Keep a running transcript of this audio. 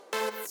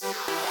Let's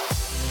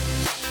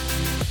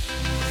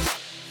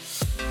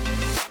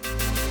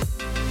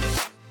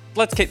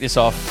kick this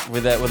off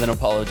with an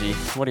apology.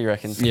 What do you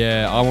reckon?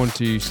 Yeah, I want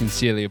to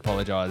sincerely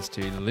apologise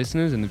to the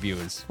listeners and the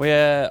viewers.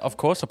 We're, of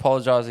course,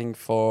 apologising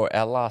for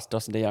our last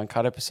Dawson D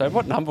Uncut episode.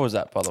 What number was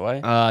that, by the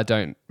way?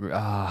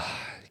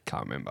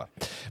 Can't remember.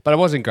 But it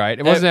wasn't great.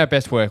 It wasn't our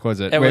best work,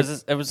 was it? It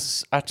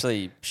was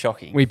actually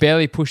shocking. We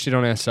barely pushed it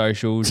on our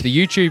socials. The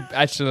YouTube,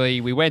 actually,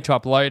 we went to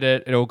upload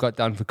it. It all got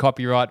done for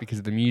copyright because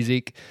of the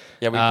music.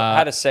 Yeah, we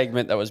had a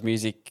segment that was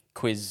music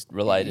quiz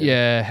related.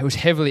 Yeah, it was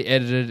heavily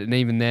edited, and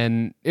even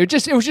then, it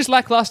was just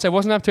lackluster. It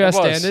wasn't up to our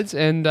standards,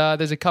 and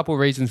there's a couple of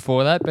reasons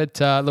for that.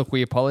 But look,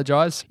 we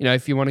apologise. You know,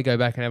 if you want to go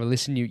back and have a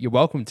listen, you're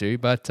welcome to.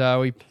 But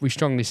we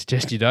strongly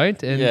suggest you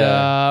don't.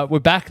 And we're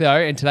back though,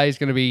 and today's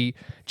going to be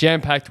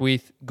jam-packed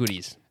with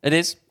goodies. It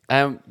is.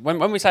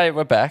 When we say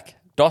we're back,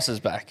 Doss is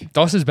back.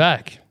 Doss is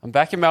back. I'm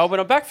back in Melbourne.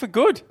 I'm back for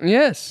good.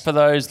 Yes. For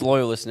those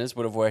loyal listeners,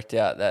 would have worked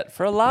out that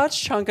for a large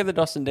chunk of the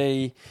Dawson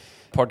D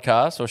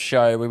podcast or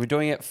show, we were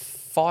doing it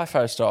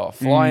FIFO style,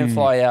 fly in,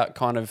 fly out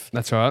kind of.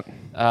 That's right.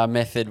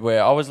 Method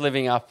where I was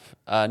living up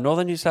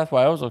northern New South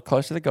Wales or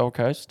close to the Gold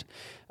Coast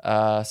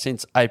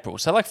since April.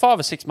 So like 5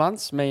 or 6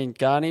 months, me and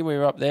Garni, we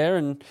were up there,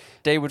 and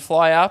Dee would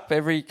fly up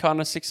every kind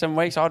of 6-7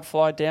 weeks. I'd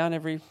fly down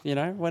every,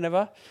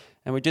 whenever.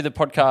 And we do the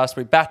podcast.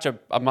 We batch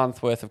a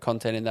month worth of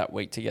content in that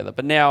week together.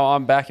 But now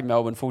I'm back in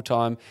Melbourne full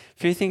time. A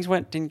few things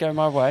didn't go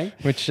my way,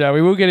 which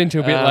we will get into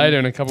a bit later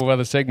in a couple of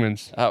other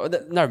segments.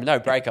 No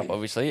breakup,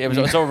 obviously.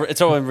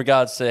 It's all in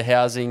regards to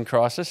housing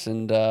crisis,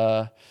 and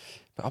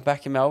I'm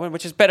back in Melbourne,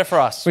 which is better for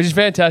us. Which is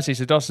fantastic.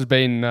 So Doss has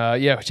been, on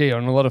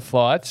a lot of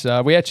flights.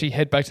 We actually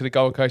head back to the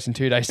Gold Coast in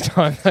 2 days'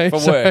 time, though.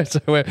 For work. So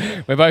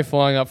we're both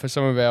flying up for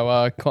some of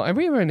our clients. Have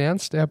we ever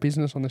announced our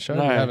business on the show?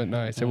 No. We haven't,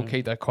 no. So we'll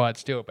keep that quiet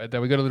still. But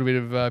we've got a little bit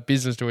of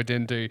business to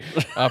attend to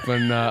up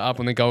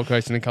on the Gold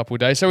Coast in a couple of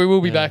days. So we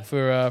will be back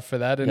for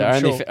that. And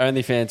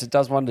OnlyFans, it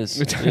does wonders.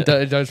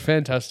 It does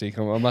fantastic,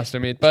 I must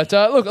admit. But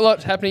look, a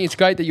lot's happening. It's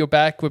great that you're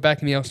back. We're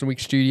back in the Elston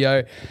Week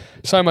studio.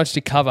 So much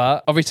to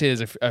cover. Obviously,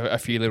 there's a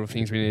few little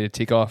things we need to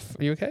tick off.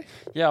 Are you okay?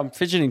 Yeah, I'm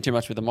fidgeting too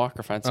much with the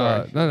microphone.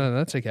 Sorry. No,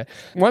 that's okay.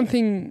 One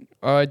thing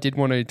I did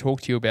want to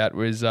talk to you about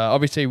was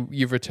obviously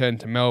you've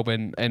returned to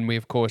Melbourne, and we,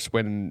 of course,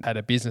 went and had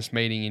a business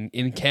meeting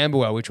in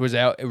Camberwell, which was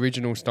our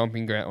original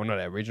stomping ground. Well, not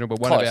our original, but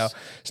one of our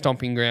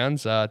stomping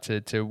grounds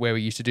to where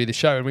we used to do the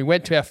show. And we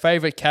went to our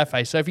favourite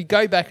cafe. So if you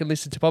go back and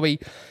listen to probably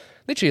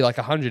literally like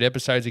 100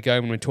 episodes ago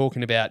when we were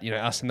talking about,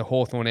 us in the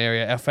Hawthorn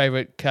area, our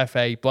favourite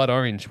cafe, Blood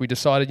Orange, we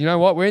decided, you know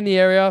what, we're in the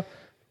area.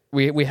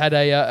 We had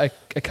a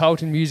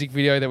Carlton music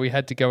video that we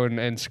had to go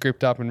and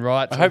script up and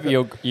write. I hope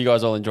you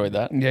guys all enjoyed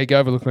that. Yeah, go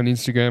have a look on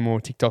Instagram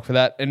or TikTok for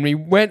that. And we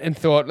went and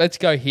thought, let's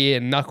go here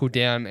and knuckle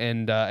down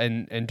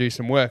and do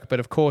some work. But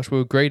of course, we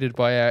were greeted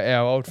by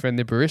our old friend,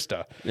 the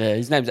barista. Yeah,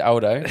 his name's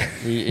Aldo.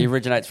 He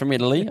originates from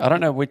Italy. I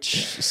don't know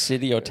which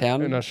city or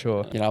town. I'm not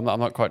sure. I'm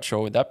not quite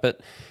sure with that,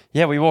 but.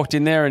 Yeah, we walked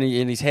in there and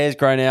his hair's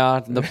grown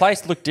out. And the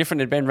place looked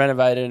different; it had been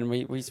renovated, and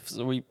we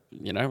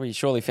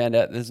surely found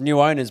out there's new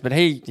owners. But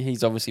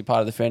he's obviously part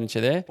of the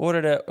furniture there.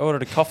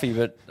 Ordered a coffee,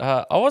 but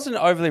I wasn't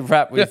overly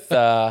wrapped with.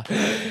 I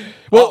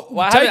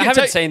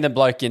haven't seen the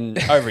bloke in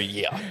over a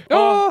year.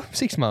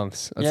 6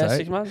 months. I'd say.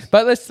 6 months.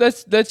 But let's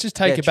just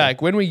take it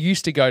back. When we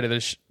used to go to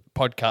the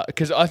podcast,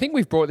 because I think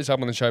we've brought this up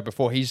on the show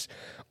before. He's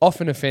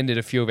often offended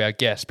a few of our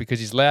guests because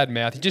he's loud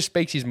mouth. He just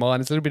speaks his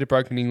mind. It's a little bit of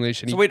broken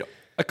English, and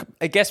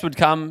a guest would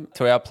come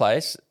to our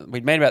place.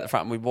 We'd meet him at the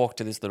front and we'd walk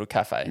to this little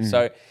cafe.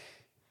 So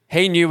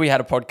he knew we had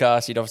a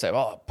podcast. He'd obviously say,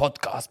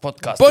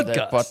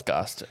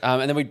 podcast.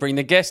 And then we'd bring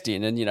the guest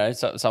in, and,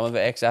 some of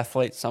the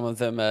ex-athletes, some of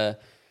them are,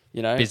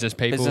 business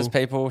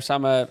people.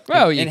 Some are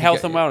in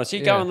health and wellness.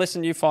 You go and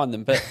listen, you find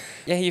them. But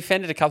yeah, he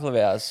offended a couple of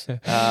ours.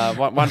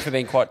 One for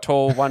being quite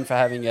tall, one for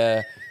having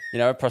a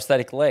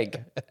prosthetic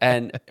leg.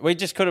 And we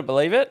just couldn't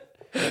believe it.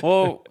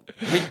 Well,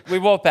 we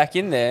walked back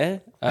in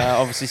there,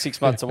 obviously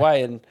 6 months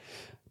away, and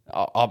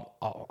I'll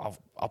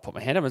put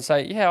my hand up and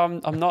say, yeah,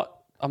 I'm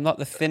not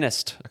the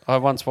thinnest I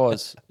once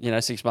was,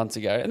 6 months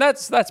ago, and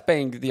that's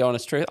being the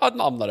honest truth. I'm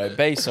not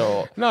obese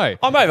or no,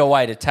 I'm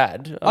overweight a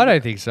tad. I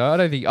don't think so.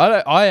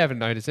 I haven't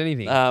noticed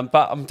anything.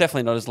 But I'm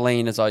definitely not as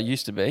lean as I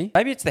used to be.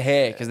 Maybe it's the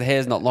hair because the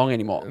hair's not long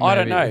anymore. Maybe. I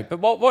don't know. But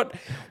what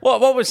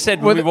was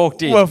said when we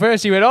walked in? Well,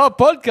 first he went,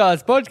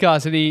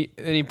 podcast, and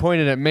he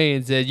pointed at me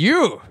and said,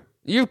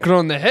 you've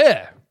grown the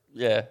hair.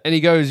 Yeah, and he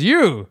goes,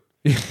 you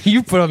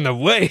put on the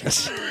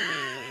weight.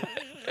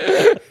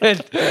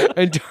 and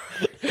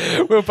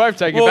we were both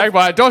taken back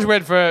by it. Dosh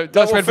went for a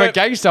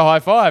gangster high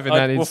five in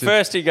that instant. Well,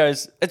 first he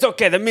goes, it's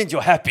okay, that means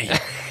you're happy.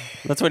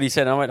 That's what he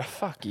said. And I went,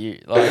 fuck you.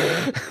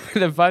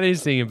 The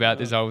funniest thing about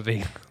this whole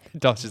thing,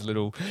 Dosh's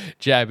little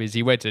jab, is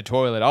he went to the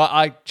toilet.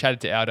 I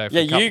chatted to Aldo for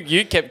a couple.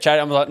 You kept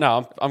chatting. I'm like,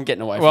 no, I'm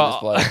getting away from this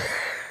bloke.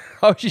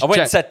 I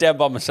went and sat down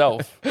by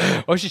myself.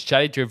 I was just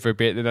chatting to him for a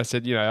bit, and I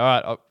said, all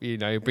right,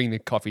 bring the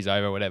coffees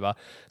over, whatever.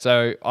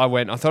 So I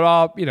went. I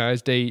thought,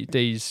 as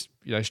Dee's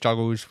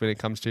struggles when it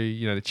comes to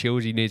the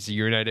chills. He needs to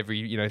urinate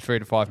every 3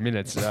 to 5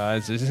 minutes.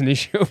 This is an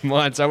issue of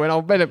mine. So I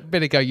went,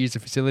 better go use the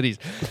facilities.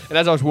 And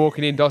as I was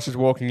walking in, Dos was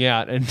walking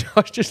out, and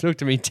Dos just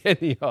looked at me dead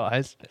in the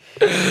eyes.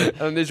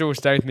 And this will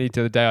stay with me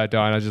till the day I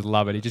die, and I just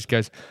love it. He just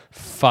goes,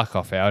 "Fuck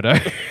off, Aldo."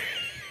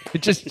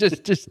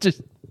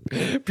 just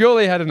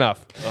purely had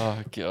enough. Oh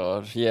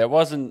God, yeah, I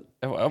wasn't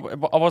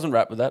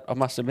wrapped with that, I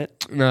must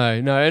admit. No.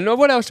 And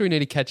what else do we need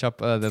to catch up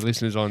the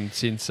listeners on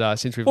since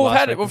we've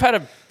we've had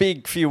a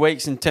big few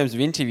weeks in terms of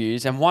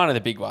interviews, and one of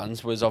the big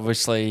ones was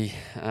obviously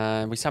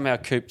we somehow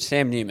cooped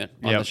Sam Newman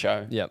on the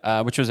show,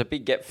 which was a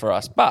big get for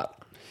us, but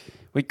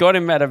we got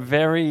him at a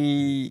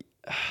very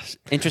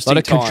interesting time. A lot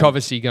of time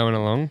controversy going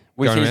along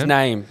with his around.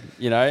 name,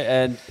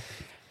 and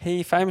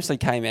he famously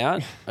came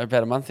out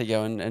about a month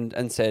ago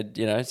and said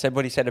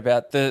what he said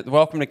about the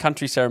welcome to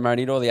country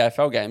ceremony at all the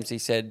AFL games. He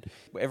said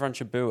everyone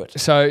should boo it.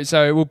 So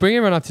we'll bring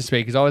everyone up to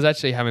speed, because I was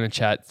actually having a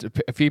chat.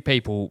 A few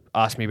people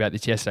asked me about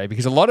this yesterday,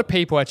 because a lot of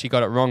people actually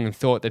got it wrong and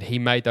thought that he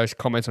made those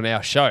comments on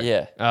our show.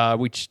 Yeah.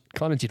 Which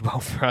kind of did well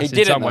for us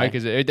in some way,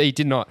 because he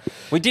did not.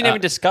 We didn't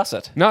even discuss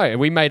it. No,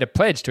 we made a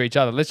pledge to each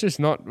other. Let's just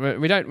not.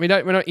 We're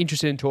not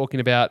interested in talking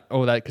about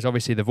all that, because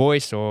obviously The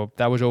Voice or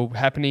that was all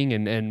happening,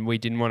 and we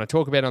didn't want to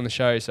talk about it on the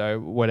show.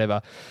 So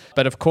whatever.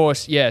 But of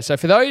course, yeah. So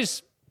for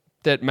those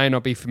that may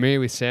not be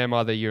familiar with Sam,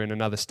 either you're in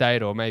another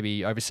state or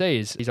maybe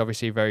overseas, he's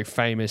obviously a very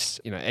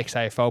famous,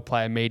 ex-AFL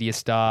player, media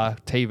star,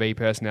 TV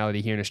personality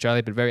here in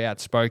Australia, but very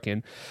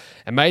outspoken,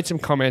 and made some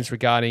comments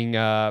regarding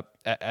in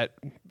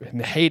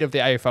the heat of the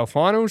AFL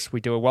finals, we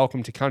do a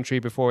welcome to country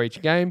before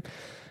each game.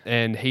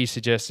 And he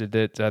suggested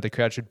that the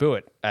crowd should boo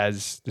it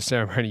as the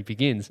ceremony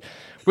begins,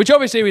 which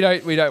obviously we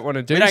don't want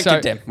to do. We don't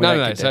condemn.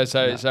 No.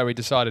 So we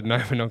decided no,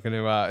 we're not going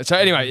to. So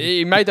anyway,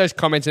 he made those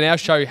comments, and our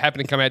show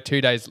happened to come out 2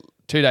 days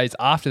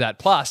after that.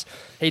 Plus,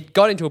 he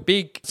got into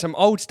some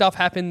old stuff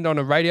happened on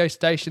a radio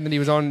station that he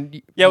was on.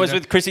 Yeah, it was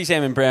with Chrissy,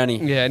 Sam and Brownie.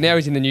 Yeah, now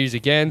he's in the news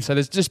again. So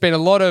there's just been a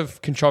lot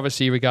of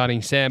controversy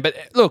regarding Sam. But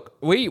look,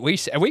 we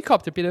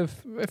copped a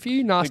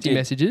few nasty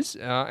messages.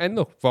 And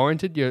look,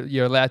 warranted.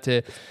 You're allowed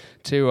to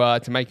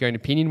make your own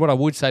opinion. What I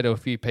would say to a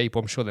few people,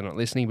 I'm sure they're not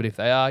listening, but if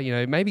they are,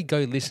 maybe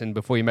go listen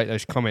before you make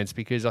those comments,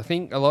 because I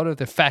think a lot of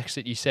the facts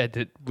that you said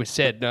that was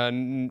said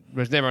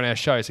was never on our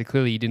show, so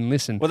clearly you didn't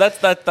listen. Well, that's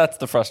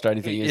the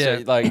frustrating thing. Yeah.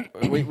 So,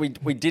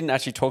 we didn't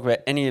actually talk about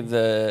any of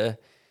the,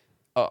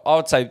 I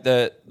would say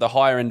the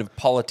higher end of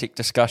politic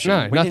discussion.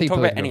 No, we nothing didn't talk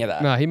political. about any of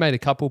that. No, he made a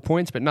couple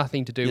points, but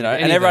nothing to do with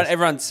any and of those.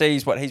 everyone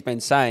sees what he's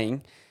been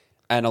saying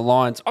and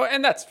aligns. Oh,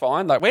 and that's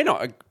fine. Like, we're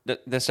not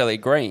necessarily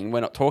agreeing.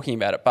 We're not talking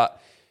about it,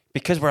 but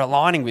because we're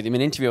aligning with him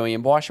and interviewing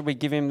him, why should we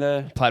give him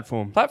the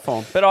platform? But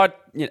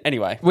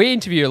anyway, we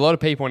interview a lot of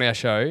people on our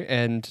show,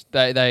 and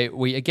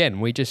we're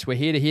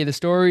here to hear the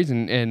stories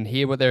and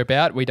hear what they're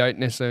about. We don't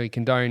necessarily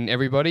condone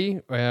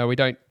everybody. We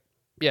don't.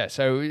 Yeah,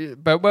 so,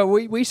 but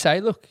we say,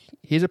 look,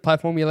 here's a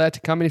platform, you're allowed to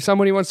come in. If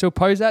somebody wants to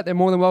oppose that, they're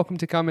more than welcome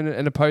to come in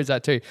and oppose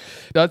that too.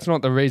 That's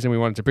not the reason we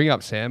wanted to bring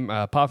up Sam,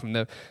 apart from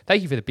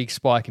thank you for the big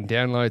spike in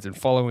downloads and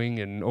following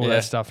and all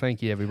that stuff.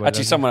 Thank you, everybody.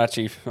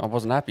 I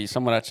wasn't happy.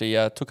 Someone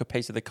actually took a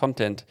piece of the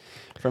content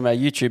from our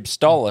YouTube,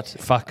 stole it.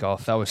 Fuck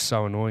off. That was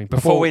so annoying.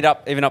 Before we'd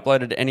even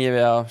uploaded any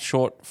of our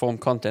short form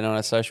content on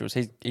our socials,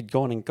 he'd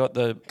gone and got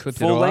the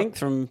full length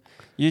from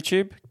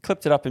YouTube,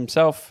 clipped it up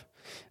himself,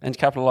 and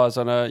capitalised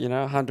on a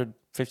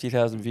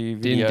 150,000 view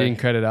video. Didn't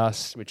credit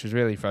us, which was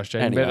really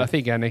frustrating. Anyway. But I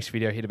think our next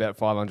video hit about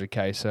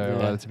 500k, so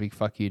that's a big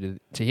fuck you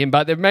to him.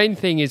 But the main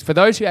thing is, for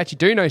those who actually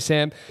do know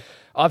Sam,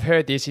 I've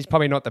heard this. He's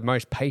probably not the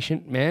most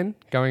patient man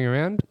going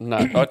around.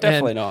 No,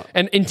 definitely not.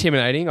 And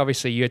intimidating.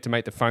 Obviously, you had to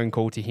make the phone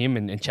call to him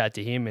and chat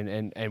to him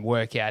and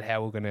work out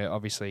how we're going to,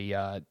 obviously,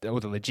 all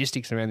the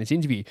logistics around this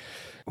interview.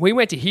 We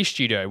went to his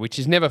studio, which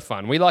is never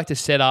fun. We like to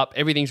set up.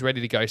 Everything's ready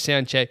to go.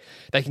 Sound check.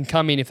 They can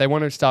come in. If they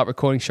want to start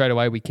recording straight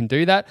away, we can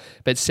do that.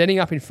 But setting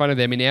up in front of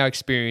them, in our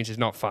experience, is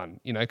not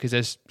fun, because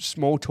there's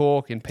small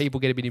talk and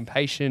people get a bit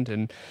impatient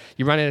and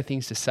you run out of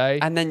things to say.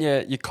 And then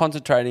you're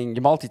concentrating,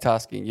 you're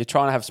multitasking. You're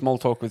trying to have small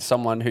talk with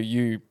someone who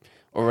you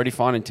already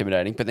find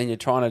intimidating, but then you're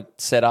trying to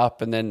set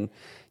up, and then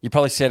you're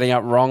probably setting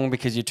up wrong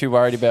because you're too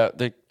worried about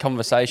the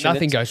conversation.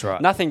 Nothing goes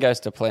right. Nothing goes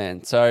to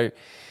plan. So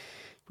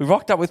we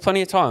rocked up with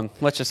plenty of time.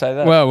 Let's just say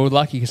that. Well, we're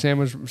lucky because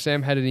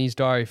Sam had it in his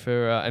diary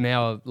for an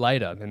hour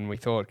later than we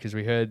thought, because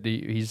we heard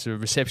his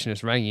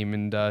receptionist rang him,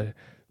 and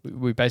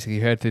we basically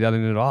heard through the other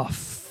end, oh,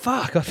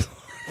 fuck,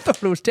 I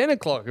thought it was 10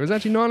 o'clock. It was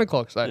actually 9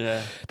 o'clock. So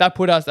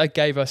that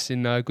gave us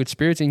in good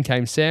spirits. In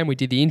came Sam. We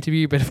did the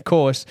interview, but of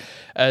course,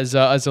 as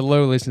the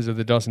loyal listeners of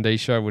the Dos and D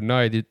show would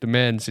know, the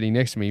man sitting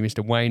next to me,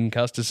 Mr. Wayne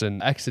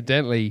Custerson,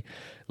 accidentally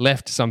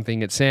left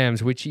something at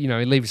Sam's, which, he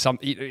leaves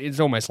something.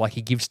 It's almost like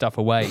he gives stuff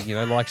away,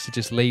 likes to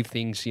just leave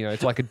things,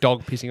 it's like a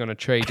dog pissing on a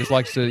tree, just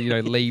likes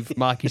to,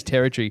 mark his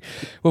territory.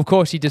 Well, of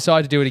course, he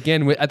decided to do it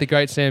again at the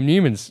great Sam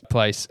Newman's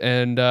place,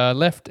 and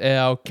left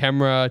our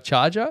camera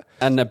charger.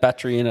 And a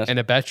battery in it. And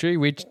a battery,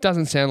 which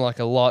doesn't sound like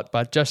a lot,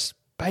 but just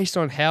based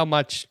on how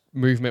much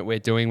movement we're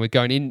doing, we're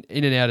going in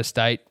and out of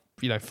state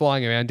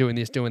flying around doing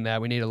this, doing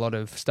that. We need a lot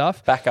of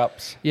stuff.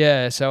 Backups.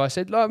 Yeah, so I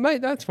said,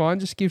 mate, that's fine.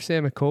 Just give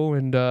Sam a call,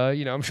 and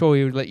I'm sure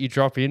he would let you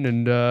drop in.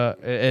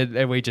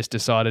 And we just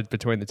decided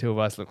between the two of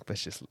us, look,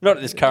 let's just Not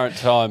at this current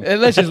time.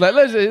 let's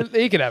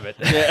he can have it.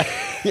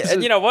 Yeah.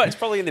 And you know what? It's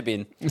probably in the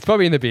bin. It's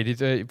probably in the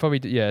bid. It's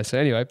probably yeah. So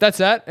anyway, that's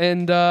that.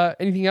 And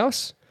anything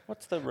else?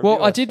 What's the review?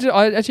 Well,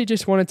 I actually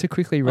just wanted to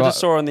quickly I write. just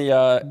saw on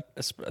the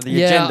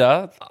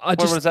agenda. What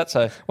does that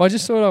say? Well, I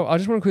just want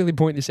to quickly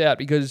point this out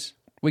because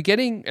we're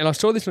getting, and I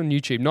saw this on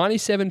YouTube,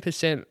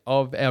 97%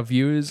 of our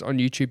viewers on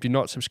YouTube do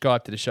not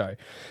subscribe to the show.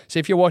 So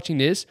if you're watching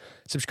this,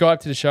 subscribe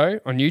to the show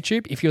on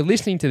YouTube. If you're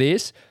listening to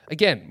this,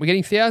 again, we're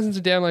getting thousands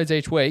of downloads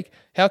each week.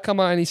 How come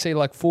I only see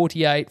like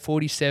 48,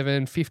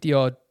 47, 50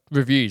 odd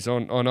reviews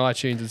on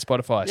iTunes and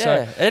Spotify?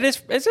 Yeah, So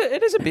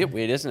it is a bit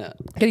weird, isn't it?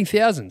 getting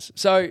thousands.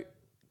 So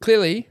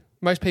clearly,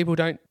 most people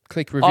don't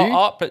click review.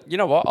 But you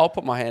know what? I'll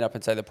put my hand up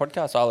and say the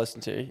podcast I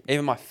listen to,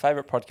 even my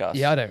favourite podcast.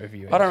 Yeah, I don't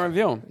review it. I don't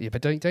review them. Yeah,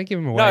 but don't give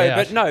them away.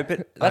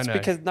 But that's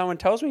because no one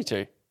tells me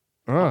to.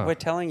 Oh. We're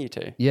telling you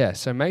to. Yeah,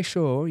 so make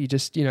sure you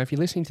just, if you're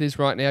listening to this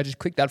right now, just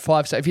click that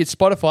 5-star. If you're at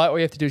Spotify, all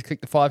you have to do is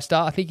click the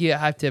 5-star. I think you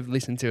have to have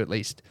listened to at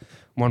least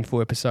one full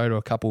episode or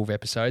a couple of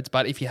episodes.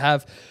 But if you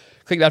have,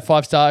 click that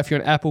 5-star. If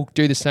you're on Apple,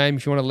 do the same.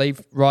 If you want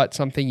to write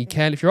something, you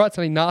can. If you write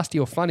something nasty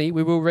or funny,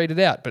 we will read it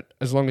out. But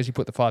as long as you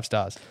put the 5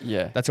 stars.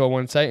 Yeah. That's all I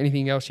want to say.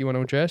 Anything else you want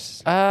to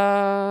address?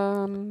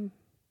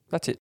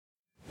 That's it.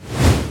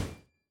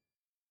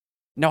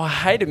 No, I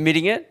hate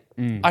admitting it.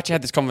 I actually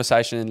had this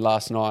conversation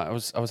last night. I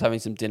was having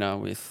some dinner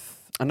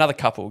with another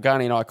couple.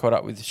 Garni and I caught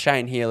up with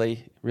Shane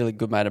Healy, really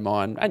good mate of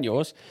mine, and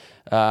yours,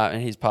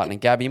 and his partner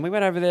Gabby. And we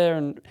went over there,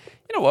 and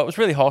you know what? It was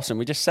really wholesome.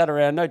 We just sat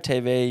around, no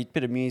TV,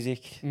 bit of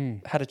music,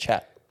 had a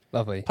chat.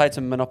 Lovely. Played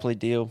some Monopoly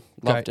Deal,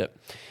 loved it.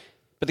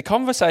 But the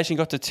conversation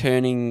got to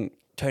turning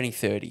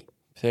 30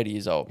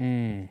 years old.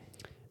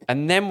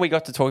 And then we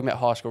got to talking about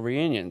high school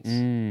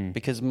reunions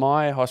because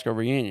my high school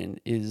reunion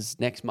is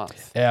next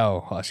month.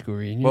 Our high school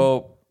reunion?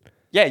 Well,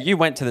 yeah, you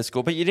went to the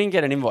school, but you didn't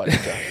get an invite,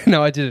 did you?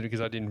 No, I didn't because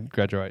I didn't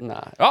graduate.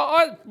 Nah.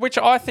 Which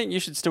I think you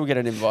should still get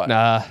an invite.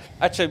 Nah.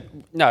 Actually,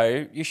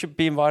 no, you should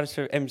be invited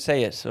to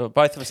MC it, or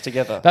both of us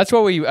together. That's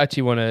what we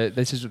actually want to,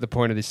 this is the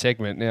point of this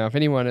segment. Now, if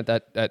anyone at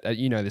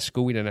the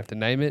school, we don't have to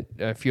name it,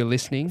 if you're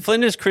listening.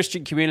 Flinders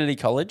Christian Community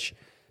College.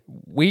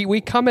 We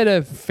come at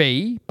a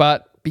fee,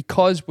 but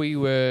because we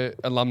were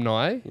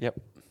alumni,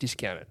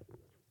 discounted.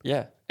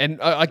 Yeah. And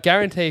I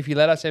guarantee if you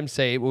let us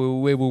MC,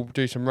 we will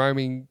do some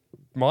roaming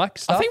mic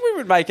stuff. I think we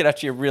would make it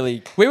actually a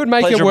really we would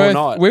make it worth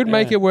night. We would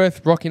make it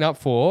worth rocking up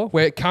for.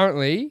 Where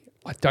currently,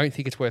 I don't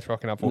think it's worth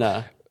rocking up for.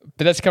 No.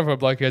 But that's come from a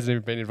bloke who hasn't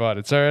even been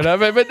invited. So,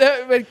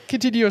 but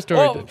continue your story.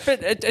 Well,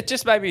 but it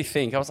just made me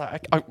think. I was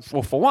like,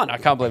 well, for one, I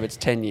can't believe it's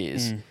 10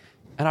 years.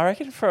 And I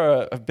reckon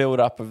for a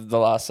build-up of the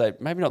last, say,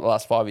 maybe not the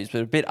last 5 years,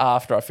 but a bit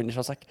after I finished,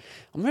 I was like,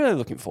 I'm really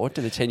looking forward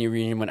to the 10-year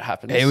reunion when it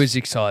happens. He was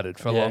excited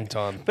for a long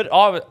time. But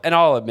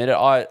I'll admit it,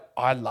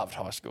 I loved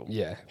high school.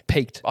 Yeah,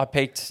 peaked. I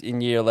peaked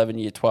in year 11,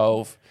 year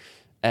 12,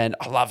 and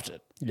I loved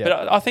it. Yeah.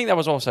 But I think that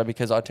was also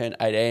because I turned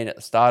 18 at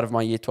the start of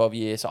my year 12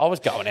 year, so I was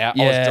going out,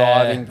 I was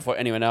driving before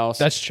anyone else.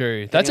 That's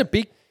true. That's a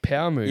big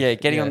power move. Yeah,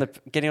 getting on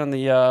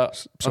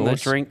the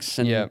drinks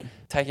and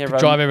taking everyone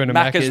drive everyone to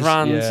Macca's Macca's,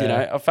 runs. yeah. You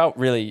know, I felt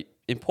really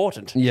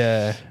important.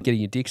 Yeah, getting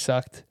your dick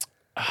sucked.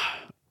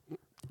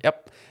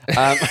 Yep.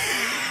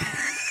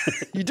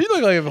 You do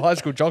look like a high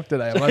school jock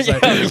today, I must say.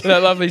 With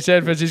that lovely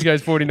San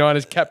Francisco's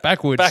 49ers cap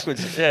backwards.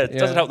 Yeah. It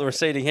doesn't help the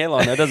receding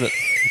hairline though, does it?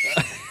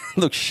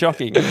 Looks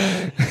shocking.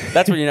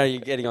 That's when you know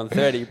you're getting on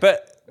 30.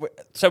 But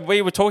so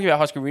we were talking about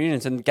high school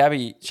reunions, and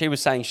Gabby, she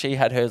was saying she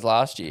had hers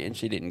last year and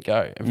she didn't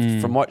go.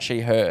 And from what she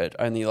heard,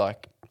 only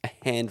like a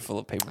handful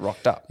of people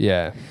rocked up.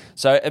 Yeah.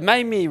 So it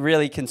made me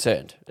really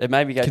concerned. It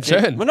made me go,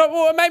 concerned.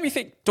 Well, it made me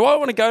think, do I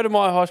want to go to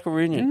my high school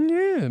reunion?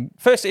 Yeah.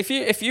 First,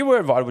 if you were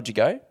invited, would you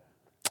go?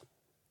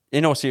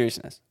 In all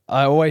seriousness.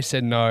 I always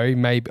said no.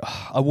 Maybe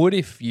I would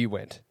if you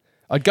went.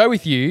 I'd go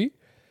with you,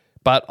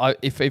 but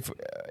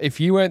if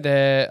you weren't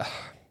there,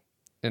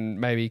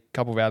 and maybe a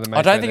couple of other mates.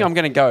 I don't think I'm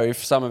going to go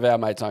if some of our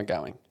mates aren't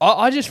going.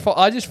 I just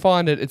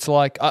find it. It's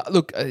like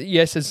look.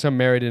 Yes, there's some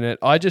merit in it.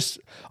 I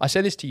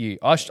said this to you.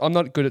 I'm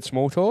not good at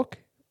small talk.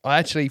 I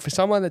actually, for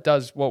someone that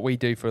does what we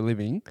do for a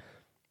living,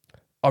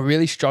 I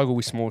really struggle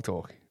with small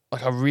talk.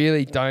 Like I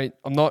really don't.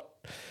 I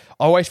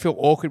always feel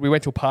awkward. We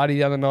went to a party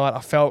the other night.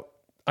 I felt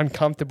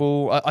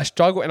uncomfortable. I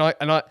struggle,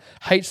 and I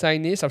hate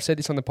saying this. I've said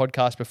this on the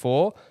podcast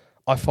before.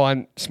 I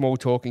find small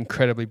talk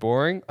incredibly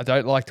boring. I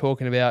don't like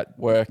talking about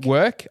work.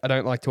 I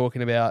don't like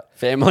talking about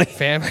family.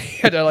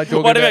 I don't like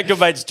talking What about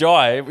good mates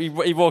Jai?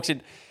 He walks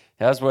in,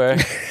 how's work?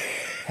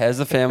 How's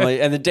the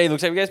family? And the D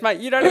looks at him and goes, mate,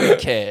 you don't even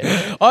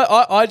care.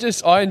 I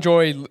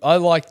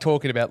like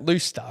talking about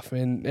loose stuff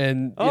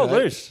and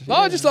loose.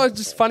 I just like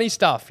just funny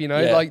stuff,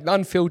 like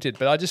unfiltered.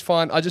 But I just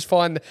find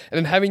and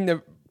then having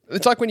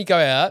it's like when you go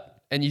out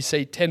and you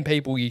see 10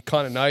 people you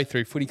kind of know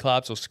through footy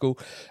clubs or school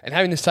and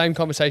having the same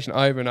conversation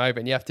over and over,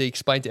 and you have to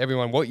explain to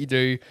everyone what you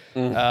do,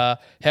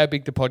 how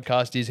big the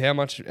podcast is, how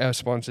much our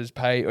sponsors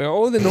pay,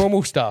 all the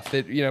normal stuff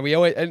that, we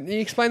always, and you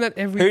explain that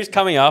who's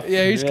coming up.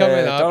 Yeah, who's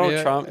coming up.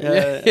 Donald Trump.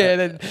 Yeah,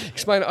 then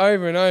explain it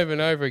over and over and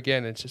over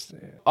again. It's just...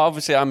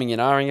 Obviously, umming and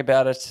ahhing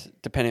about it,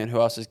 depending on who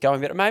else is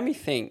going, but it made me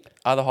think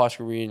other high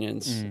school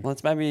reunions.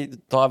 Let's maybe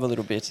dive a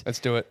little bit. Let's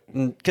do it.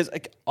 Because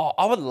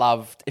I would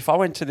love, if I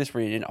went to this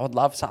reunion, I would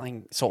love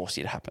something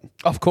saucy to happen.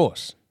 Of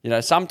course.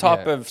 Some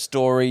type of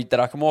story that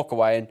I can walk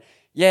away and,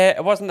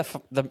 it wasn't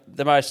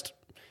the most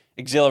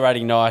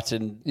exhilarating night,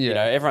 and,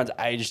 everyone's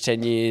aged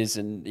 10 years,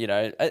 and,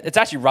 it's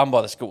actually run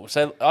by the school.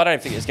 So I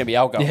don't think it's going to be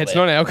alcohol. Yeah, it's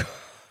not alcohol.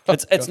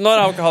 It's not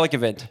an alcoholic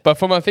event. But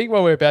from I think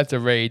what we're about to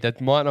read,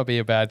 that might not be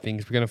a bad thing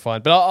we're going to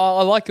find. But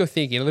I like your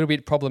thinking, a little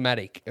bit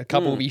problematic. A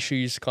couple of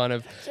issues kind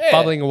of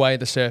bubbling away at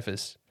the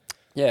surface.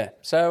 Yeah.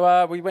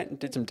 So we went and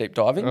did some deep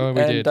diving. Oh,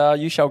 we did.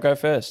 You shall go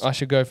first. I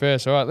should go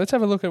first. All right, let's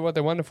have a look at what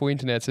the wonderful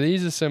internet. So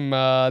these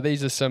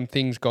are some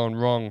things gone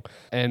wrong.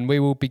 And we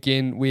will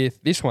begin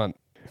with this one.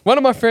 One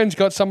of my friends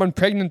got someone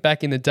pregnant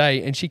back in the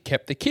day and she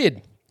kept the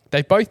kid.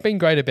 They've both been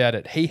great about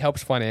it. He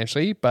helps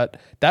financially, but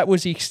that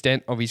was the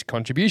extent of his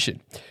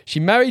contribution.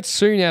 She married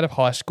soon out of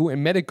high school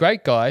and met a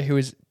great guy who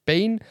has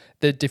been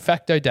the de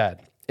facto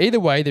dad. Either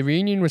way, the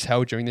reunion was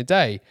held during the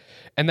day,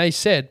 and they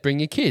said,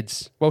 bring your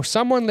kids. Well,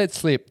 someone let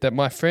slip that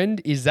my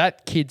friend is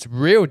that kid's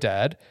real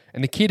dad,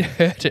 and the kid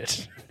heard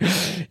it.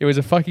 It was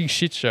a fucking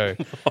shit show.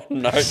 Oh,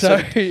 no. So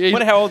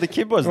wonder how old the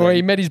kid was then. Well,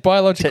 he met his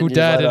biological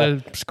dad at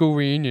a school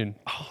reunion.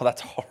 Oh,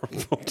 that's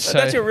horrible. So,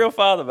 that's your real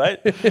father, mate.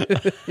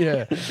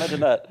 Yeah.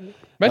 Imagine that.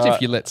 Imagine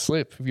if you let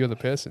slip, if you're the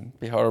person.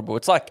 Be horrible.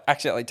 It's like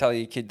accidentally telling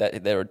your kid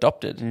that they're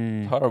adopted.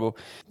 Horrible.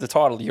 The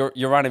title,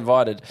 you're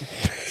uninvited.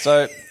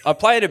 So I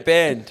played a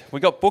band.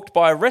 We got booked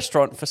by a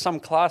restaurant for some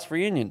class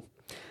reunion.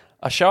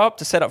 I show up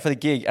to set up for the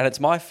gig, and it's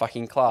my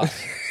fucking class.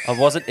 I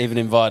wasn't even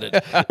invited.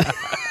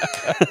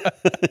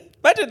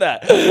 Imagine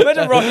that.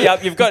 Imagine rocking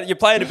up. You're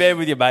playing a band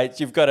with your mates.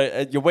 You've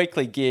got your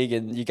weekly gig,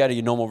 and you go to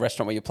your normal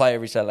restaurant where you play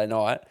every Saturday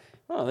night.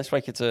 Oh, this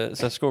week it's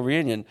a school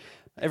reunion.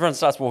 Everyone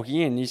starts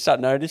walking in. You start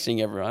noticing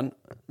everyone.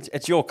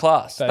 It's your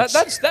class.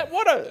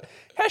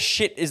 How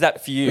shit is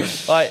that for you?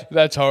 Like,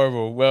 that's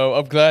horrible. Well,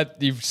 I'm glad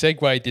you've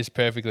segued this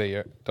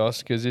perfectly, Dos,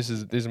 because this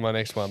is my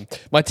next one.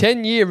 My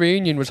 10-year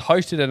reunion was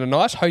hosted at a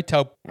nice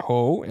hotel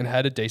hall and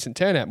had a decent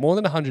turnout, more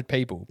than 100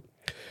 people.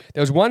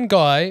 There was one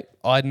guy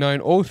I'd known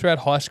all throughout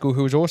high school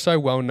who was also a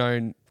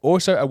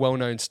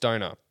well-known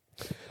stoner.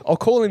 I'll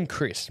call him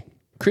Chris.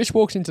 Chris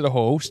walks into the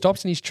hall,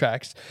 stops in his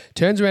tracks,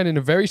 turns around in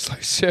a very slow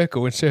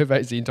circle and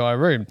surveys the entire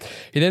room.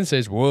 He then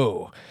says,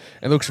 "Whoa,"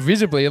 and looks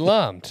visibly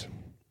alarmed.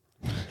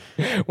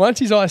 Once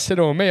his eyes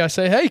settle on me, I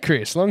say, "Hey,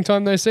 Chris, long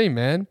time no see,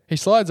 man." He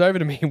slides over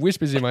to me and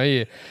whispers in my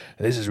ear,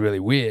 "This is really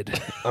weird.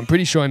 I'm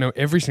pretty sure I know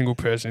every single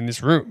person in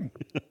this room."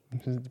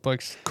 The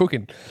bloke's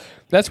cooking.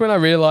 That's when I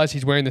realise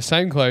he's wearing the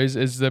same clothes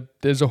as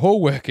the hall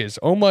workers.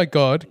 Oh my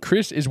God,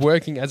 Chris is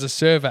working as a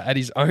server at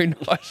his own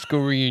high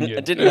school reunion.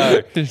 I didn't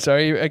know. So,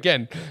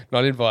 again,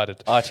 not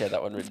invited. I actually had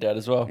that one written down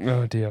as well.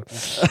 Oh, dear.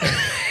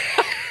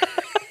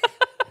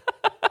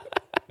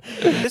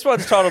 This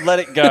one's titled Let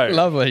It Go.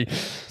 Lovely.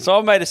 So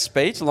I made a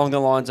speech along the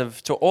lines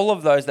of, to all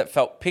of those that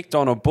felt picked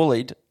on or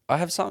bullied, I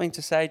have something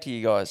to say to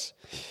you guys.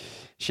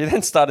 She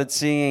then started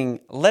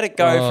singing Let It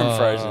Go from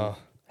Frozen.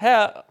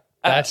 How...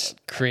 That's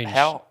cringe.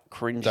 How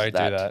cringe Don't is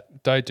that? do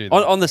that. Don't do that.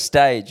 On the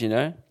stage,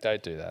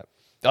 Don't do that.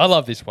 I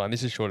love this one.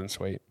 This is short and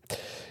sweet.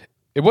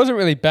 It wasn't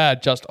really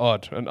bad, just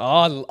odd. And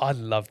I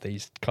love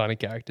these kind of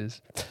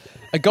characters.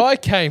 A guy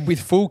came with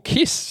full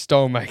Kiss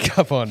style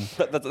makeup on.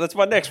 That's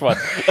my next one.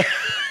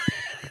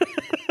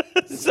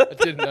 I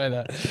didn't know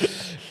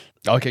that.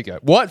 Okay, go.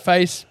 White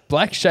face,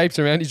 black shapes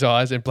around his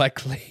eyes, and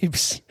black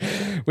lips.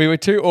 We were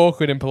too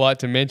awkward and polite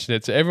to mention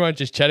it, so everyone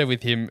just chatted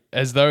with him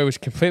as though it was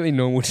completely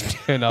normal to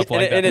turn up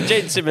like that. In a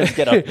Gene Simmons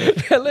get up.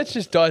 Let's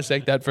just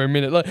dissect that for a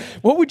minute. Like,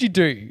 what would you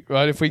do,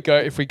 right, if we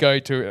go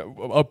to,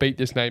 I'll beat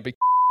this name, but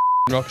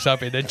rocks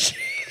up in a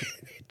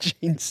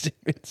Gene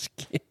Simmons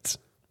kit.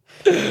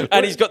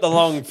 And he's got the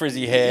long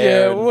frizzy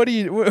hair. Yeah, what do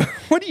you?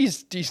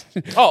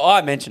 Oh,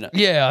 I mention it.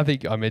 Yeah, I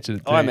think I mentioned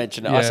it too. I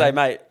mention it. Yeah. I say,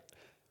 mate,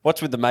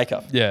 what's with the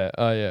makeup? Yeah,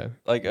 oh yeah.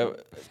 Like,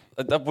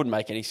 that wouldn't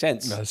make any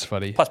sense. No, that's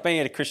funny. Plus, being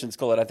at a Christian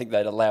school, I don't think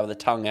they'd allow the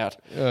tongue out.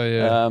 Oh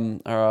yeah. All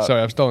right.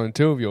 Sorry, I've stolen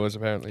two of yours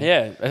apparently.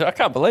 Yeah, I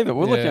can't believe it.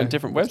 We're looking at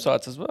different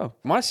websites as well.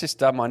 My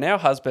sister, my now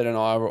husband, and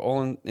I were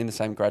all in the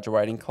same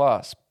graduating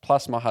class,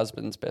 plus my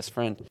husband's best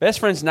friend. Best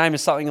friend's name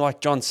is something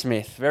like John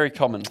Smith. Very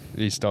common.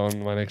 He's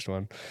stolen my next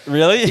one.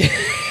 Really?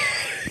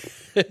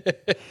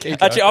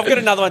 Actually, I've got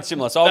another one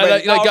similar. So I'll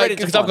read it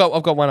because I've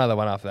got one other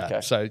one after that.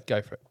 Okay. So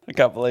go for it. I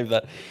can't believe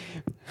that.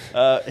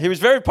 He was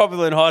very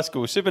popular in high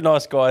school. Super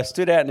nice guy.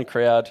 Stood out in the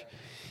crowd.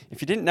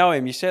 If you didn't know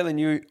him, you certainly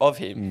knew of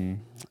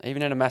him,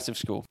 even in a massive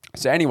school.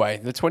 So anyway,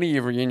 the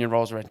 20-year reunion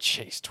rolls around.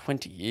 Jeez,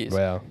 20 years.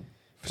 Wow.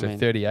 So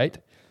 38?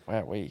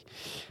 Wow,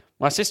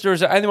 My sister was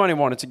the only one who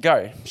wanted to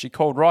go. She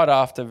called right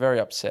after, very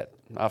upset.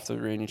 after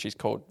the reunion, she's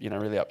called,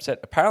 really upset.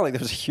 Apparently, there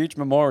was a huge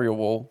memorial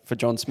wall for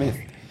John Smith,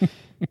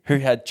 who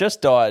had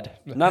just died.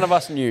 None of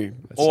us knew.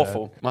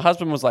 Awful. Sad. My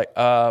husband was like,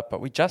 but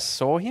we just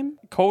saw him.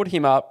 Called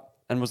him up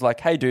and was like,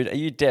 hey, dude, are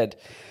you dead?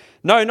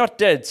 No, not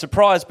dead.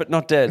 Surprised, but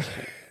not dead.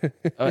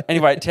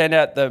 Anyway, it turned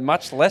out the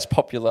much less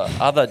popular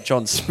other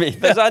John Smith.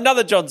 There's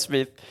another John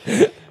Smith.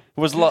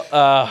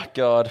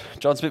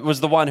 John Smith was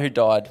the one who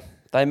died.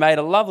 They made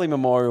a lovely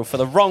memorial for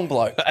the wrong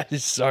bloke. That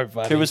is so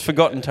funny. Who was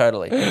forgotten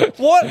totally.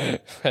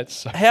 What?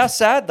 How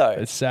sad, though.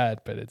 It's sad,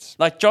 but it's...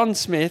 Like John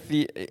Smith,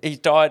 he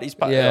died. He's...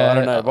 Yeah, I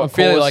don't know. I'm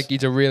feeling like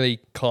he's a really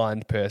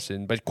kind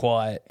person, but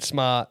quiet.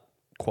 Smart,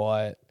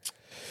 quiet.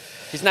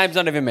 His name's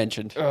not even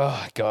mentioned.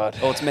 Oh, God.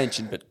 Or it's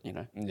mentioned, but,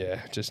 Yeah,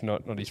 just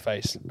not his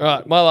face. All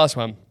right, my last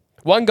one.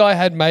 One guy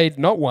had made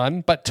not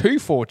one, but two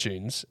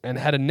fortunes and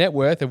had a net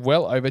worth of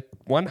well over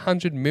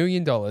 $100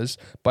 million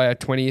by our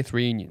 20th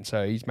reunion.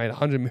 So he's made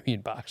 $100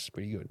 million.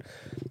 Pretty good.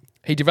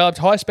 He developed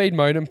high-speed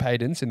modem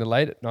patents in the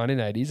late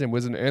 1980s and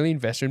was an early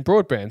investor in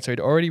broadband, so he'd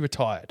already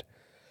retired.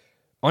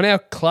 On our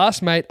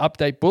classmate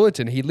update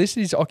bulletin, he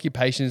listed his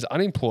occupation as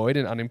unemployed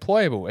and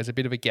unemployable as a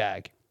bit of a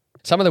gag.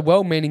 Some of the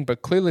well-meaning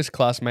but clueless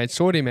classmates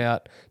sought him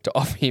out to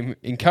offer him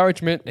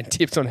encouragement and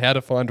tips on how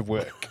to find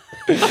work.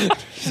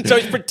 So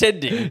he's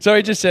pretending. So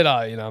he just said,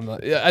 I'm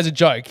not, as a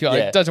joke. He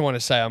doesn't want to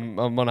say I'm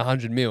on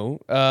 100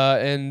 mil.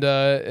 And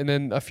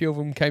then a few of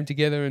them came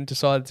together and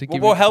decided to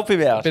give help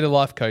him out. A bit of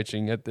life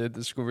coaching at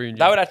the school reunion.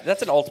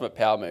 That's an ultimate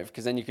power move,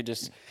 because then you could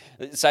just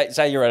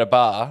say you're at a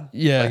bar.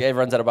 Yeah. Like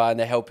everyone's at a bar and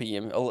they're helping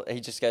him. He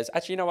just goes,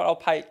 actually, you know what? I'll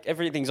pay.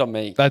 Everything's on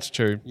me. That's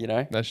true.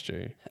 That's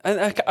true.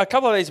 And a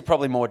couple of these are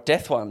probably more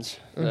death ones.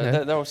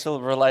 Okay. They're all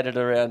still related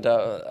around.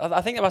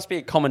 I think that must be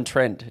a common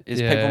trend.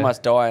 People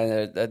must die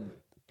and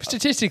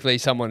statistically,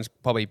 someone's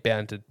probably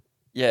bound to.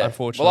 Yeah,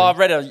 unfortunately. Well, I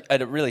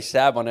read a really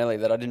sad one earlier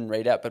that I didn't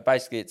read out, but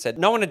basically it said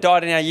no one had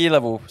died in our year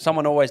level.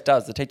 Someone always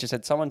does. The teacher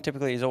said someone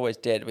typically is always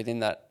dead within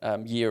that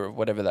year of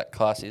whatever that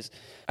class is.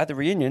 At the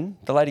reunion,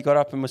 the lady got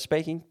up and was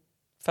speaking,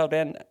 fell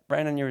down,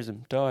 brain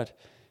aneurysm, died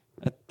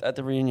at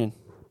the reunion.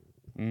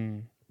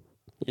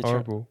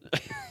 Horrible.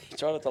 You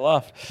try not to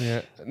laugh.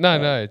 Yeah.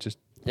 No, just...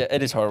 Yeah,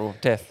 it is horrible.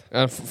 Death.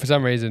 For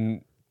some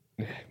reason,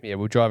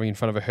 we're driving in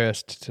front of a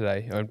hearse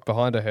today,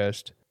 behind a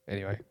hearse.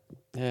 Anyway.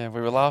 Yeah,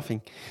 we were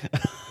laughing.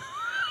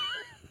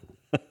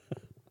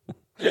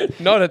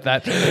 Not at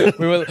that.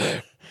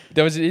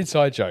 There was an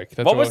inside joke.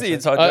 That's what was the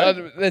inside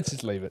joke? Let's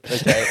just leave it.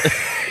 Okay.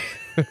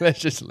 Let's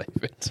just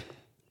leave it.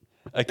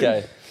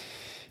 Okay.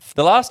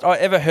 The last I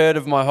ever heard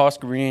of my high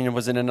school reunion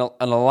was in an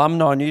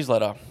alumni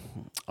newsletter.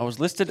 I was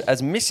listed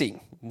as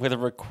missing with a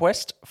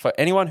request for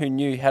anyone who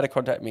knew how to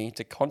contact me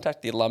to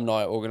contact the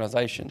alumni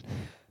organisation.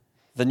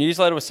 The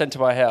newsletter was sent to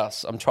my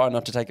house. I'm trying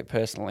not to take it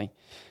personally.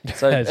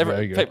 So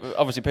very good.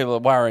 Obviously people are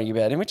worrying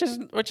about him, which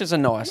is a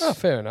nice. Oh,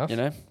 fair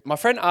enough. My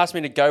friend asked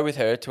me to go with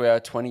her to our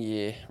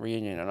 20-year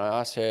reunion, and I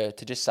asked her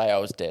to just say I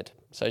was dead.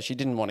 So she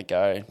didn't want to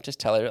go. Just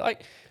tell her,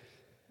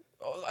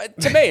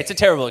 to me, it's a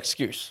terrible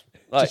excuse.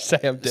 Just say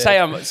I'm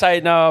dead. Say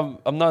no,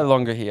 I'm no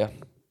longer here.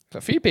 A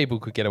few people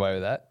could get away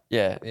with that.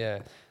 Yeah.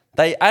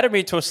 They added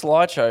me to a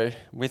slideshow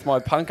with my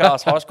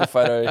punk-ass high school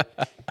photo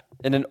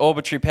in an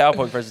arbitrary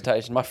PowerPoint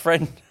presentation. My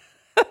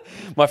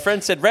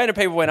friend said random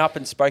people went up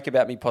and spoke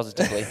about me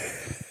positively.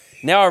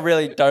 Now I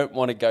really don't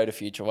want to go to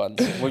future ones.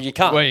 Well, you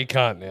can't. Well, you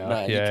can't now.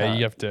 No, you can't.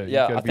 You have to.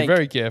 Yeah, you got to be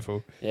very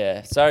careful.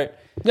 Yeah. So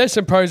there's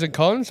some pros and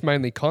cons,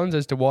 mainly cons,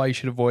 as to why you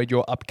should avoid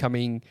your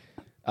upcoming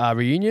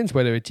reunions,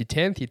 whether it's your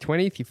 10th, your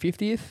 20th, your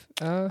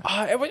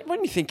 50th.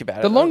 When you think about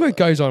it, the longer it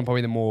goes on,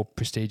 probably the more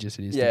prestigious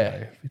it is.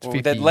 Yeah,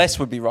 the less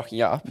would be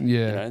rocking up.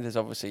 Yeah, there's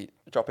obviously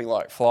dropping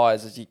like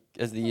flies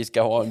as the years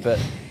go on,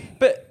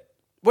 but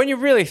when you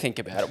really think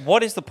about it,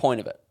 what is the point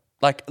of it?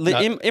 Like,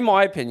 in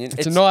my opinion,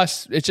 it's a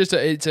nice. It's just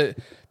I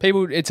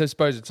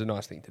suppose it's a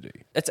nice thing to do.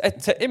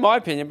 It's in my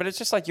opinion, but it's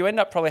just like you end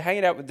up probably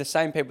hanging out with the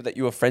same people that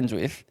you were friends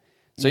with.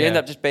 So you end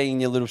up just being in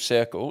your little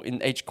circle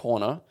in each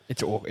corner.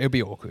 It'll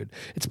be awkward.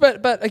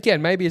 But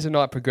again, maybe as the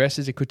night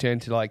progresses, it could turn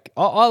to like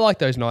I like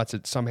those nights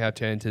that somehow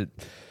turn to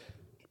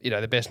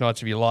the best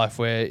nights of your life,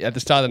 where at the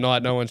start of the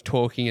night no one's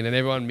talking and then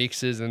everyone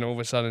mixes and all of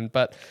a sudden,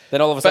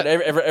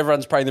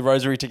 everyone's praying the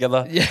rosary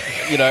together. Yeah,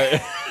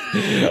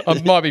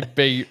 I might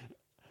be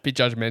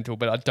judgmental,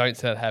 but I don't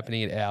see that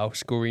happening at our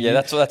school reunion.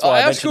 Yeah, that's why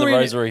I mentioned the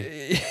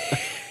rosary.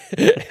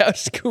 Our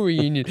school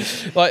reunion,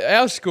 like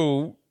our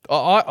school.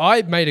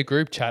 I made a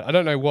group chat. I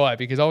don't know why,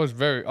 because I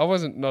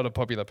wasn't not a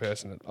popular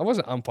person. I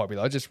wasn't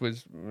unpopular. I just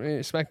was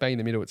smack bang in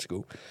the middle at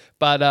school.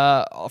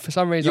 But for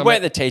some reason... You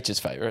weren't the teacher's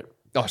favourite.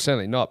 Oh,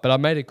 certainly not. But I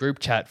made a group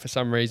chat for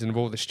some reason of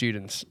all the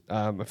students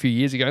a few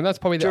years ago. And that's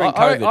probably... During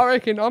COVID.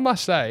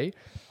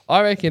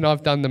 I reckon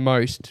I've done the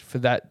most for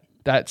that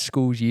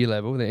school's year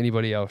level than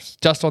anybody else.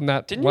 Just on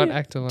that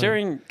act alone.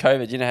 During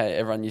COVID, you know how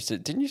everyone used to...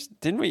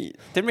 Didn't we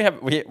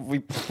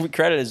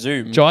created a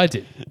Zoom? I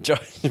did. So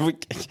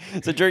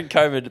during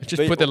COVID...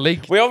 Just put the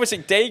link... We obviously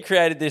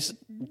created this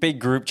big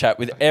group chat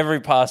with every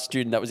past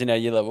student that was in our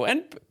year level,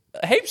 and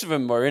heaps of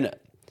them were in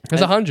it.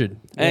 There's 100.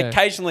 And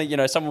occasionally,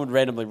 someone would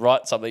randomly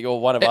write something, or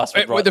one of us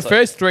would write the something.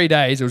 first 3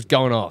 days, it was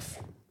going off.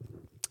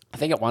 I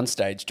think at one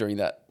stage during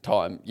that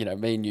time,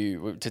 me and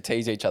you, to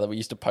tease each other, we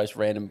used to post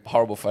random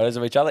horrible photos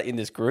of each other in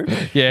this group.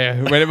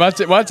 Yeah, when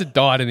once it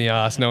died in the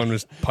arse, no one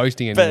was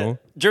posting anymore.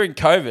 But during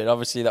COVID,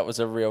 obviously, that was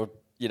a real,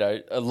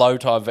 a low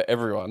time for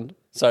everyone.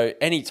 So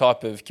any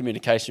type of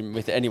communication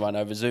with anyone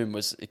over Zoom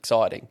was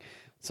exciting.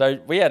 So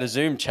we had a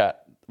Zoom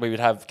chat. We would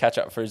have catch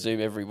up for a Zoom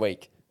every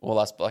week. All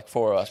us, like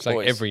 4 of us boys.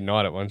 Like every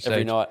night at one stage.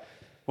 Every night.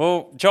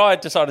 Well, Jai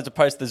decided to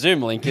post the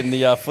Zoom link in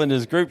the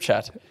Flinders group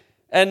chat.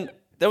 And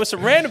there were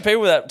some random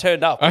people that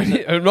turned up.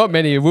 Not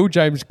many. Will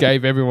James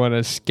gave everyone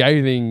a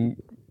scathing,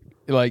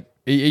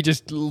 he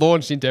just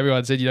launched into everyone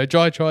and said,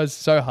 Jai tries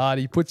so hard,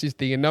 he puts his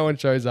thing and no one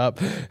shows up,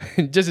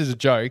 just as a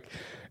joke.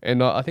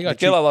 And I think the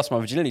girl I lost my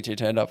virginity to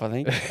turned up, I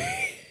think.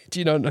 Do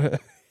you not know?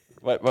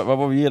 Wait, what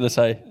were you going to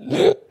say?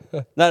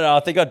 No, I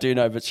think I do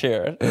know, but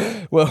share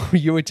it. Well,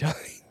 you were telling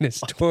a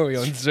story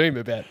on Zoom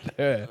about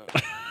her.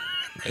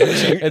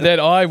 And then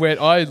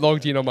I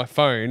logged in on my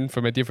phone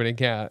from a different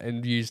account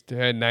and used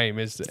her name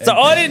as. So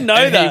I didn't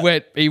know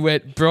that. He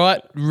went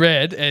bright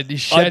red and he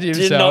shat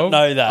himself. I did not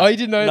know that. Oh, you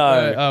didn't know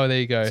that? No. Oh, there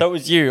you go. So it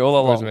was you all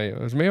along. It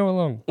was me all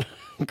along.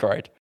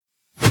 Great.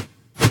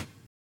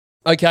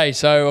 Okay,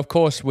 so of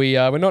course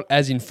we're not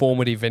as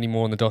informative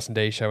anymore on the Dos and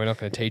D show. We're not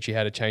going to teach you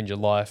how to change your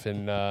life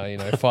and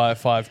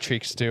five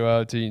tricks to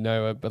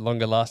a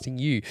longer lasting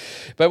you.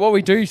 But what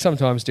we do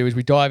sometimes do is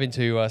we dive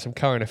into some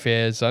current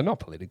affairs, not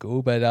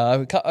political, but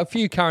a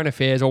few current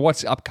affairs or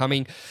what's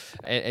upcoming,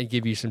 and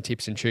give you some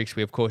tips and tricks.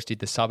 We of course did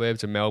the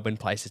suburbs of Melbourne,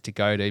 places to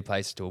go to,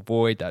 places to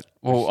avoid.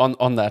 Well,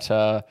 on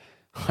that.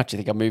 I actually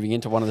think I'm moving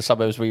into one of the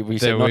suburbs we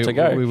said not to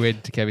go. We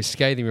went to give a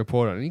scathing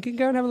report on it. You can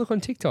go and have a look on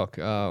TikTok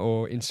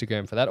or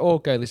Instagram for that, or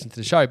go listen to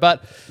the show.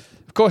 But,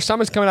 of course,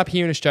 summer's coming up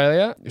here in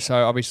Australia.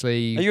 So,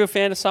 obviously... Are you a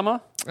fan of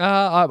summer?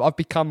 I've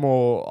become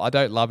more... I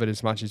don't love it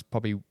as much as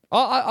probably...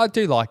 I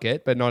do like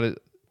it, but not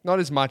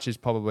as much as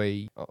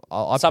probably...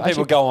 Some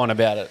people go on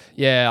about it.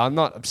 Yeah, I'm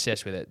not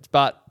obsessed with it.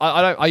 But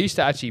I used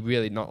to actually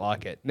really not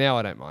like it. Now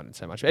I don't mind it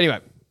so much. But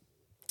anyway...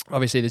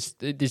 Obviously,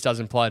 this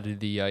doesn't apply to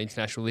the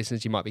international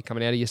listeners. You might be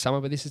coming out of your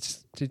summer, but this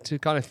is to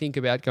kind of think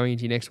about going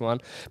into your next one.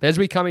 But as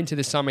we come into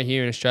the summer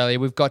here in Australia,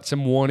 we've got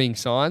some warning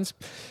signs,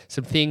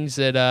 some things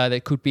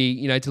that could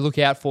be, to look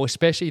out for,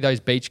 especially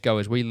those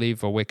beachgoers.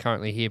 We're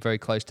currently here very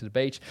close to the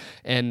beach,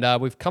 and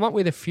we've come up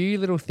with a few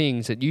little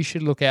things that you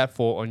should look out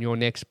for on your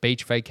next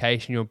beach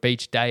vacation, your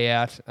beach day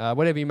out,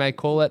 whatever you may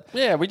call it.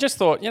 Yeah, we just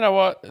thought, you know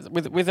what,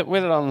 with it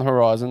on the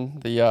horizon,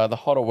 the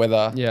hotter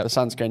weather, the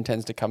sunscreen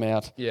tends to come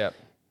out. Yeah.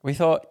 We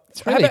thought,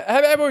 how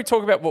about we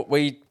talk about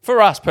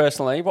for us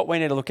personally, what we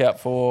need to look out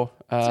for?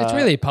 It's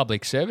really a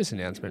public service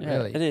announcement,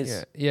 really. It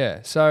is. Yeah.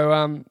 So,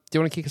 do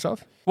you want to kick us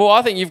off? Well,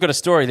 I think you've got a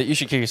story that you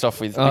should kick us off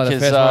with because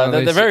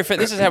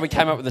this is how we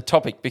came up with the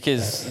topic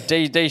because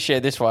D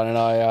shared this one and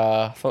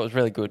I thought it was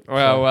really good.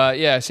 Well,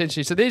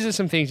 essentially. So these are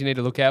some things you need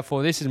to look out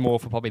for. This is more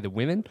for probably the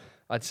women,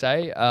 I'd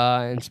say,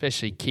 and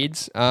especially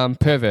kids.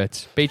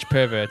 Perverts, beach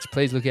perverts.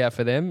 Please look out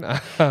for them.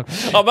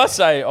 I must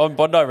say, on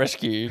Bondi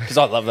Rescue, because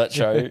I love that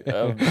show,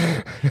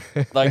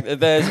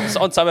 there's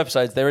on some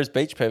episodes there is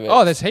beach perverts.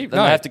 Oh, there's heaps. They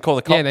have to call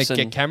the cops. Yeah,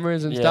 they get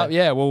cameras and stuff.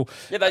 Yeah, well,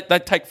 they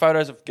take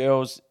photos of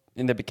girls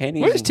in their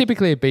bikinis. What is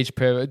typically a beach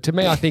pervert? To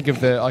me, I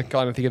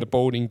kind of think of the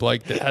balding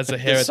bloke that has the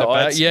hair at the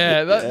back.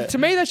 Yeah, to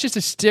me that's just a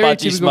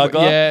stereotypical.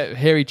 Smuggler. Yeah,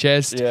 hairy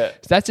chest. Yeah,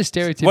 that's a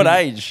stereotypical. What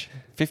age?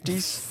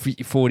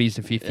 50s, 40s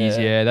to 50s.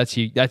 Yeah,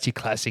 that's your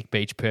classic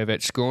beach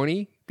pervert.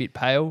 Scrawny, bit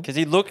pale, because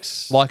he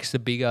likes the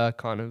bigger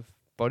kind of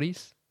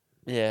bodies.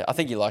 Yeah, I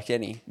think he liked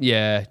any.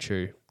 Yeah,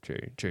 true.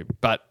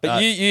 But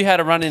you had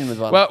a run in with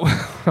one. Well,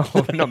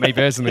 not me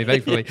personally,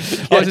 thankfully.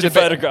 I was at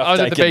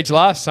the beach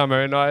last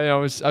summer, and I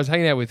was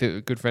hanging out with a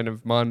good friend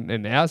of mine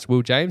and ours,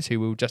 Will James, who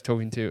we were just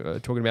talking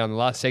about in the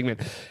last segment.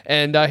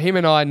 And him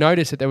and I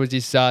noticed that there was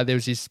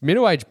this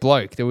middle-aged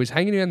bloke that was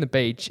hanging around the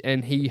beach,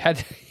 and he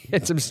had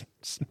some.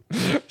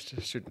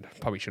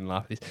 Probably shouldn't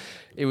laugh at this.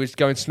 It was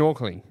going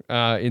snorkeling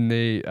in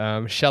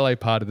the shallow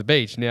part of the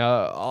beach.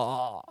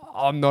 Now,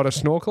 I'm not a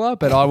snorkeler,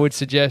 but I would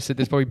suggest that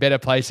there's probably better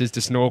places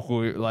to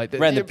snorkel. Like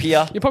around the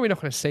pier. You're probably not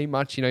going to see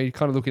much. You're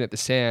kind of looking at the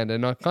sand.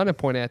 And I kind of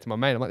point out to my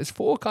mate, I'm like, there's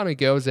 4 kind of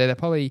girls there. They're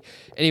probably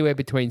anywhere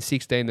between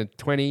 16 to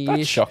 20-ish.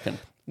 That's shocking.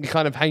 You're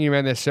kind of hanging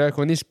around their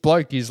circle. And this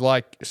bloke is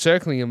like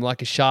circling him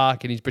like a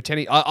shark. And he's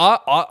pretending.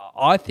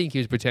 I think he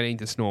was pretending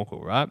to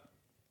snorkel, right?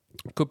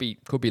 Could be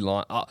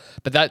lying.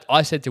 But that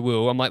I said to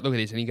Will, I'm like, look at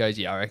this. And he goes,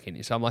 yeah, I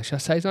reckon. So I'm like, should I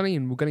say something?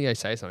 And we're going to go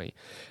say something.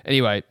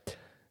 Anyway,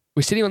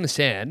 we're sitting on the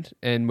sand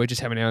and we're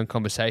just having our own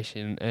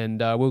conversation. And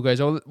Will goes,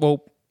 oh,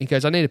 well, he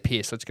goes, I need a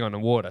piss. Let's go in the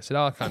water. I said,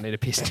 I can't need a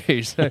piss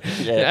too. So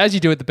as you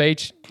do at the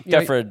beach,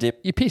 go for a dip.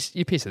 You piss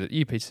in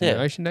the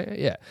ocean, don't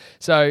you? Yeah.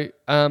 So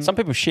some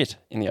people shit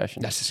in the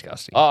ocean. That's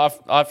disgusting.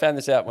 I found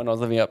this out when I was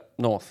living up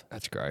north.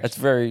 That's gross.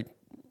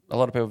 A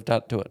lot of people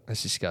don't do it.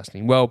 That's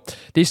disgusting. Well,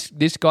 this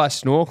guy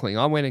snorkeling,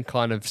 I went and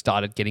kind of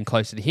started getting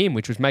closer to him,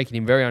 which was making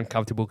him very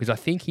uncomfortable because I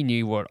think he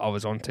knew what I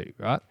was onto,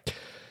 right?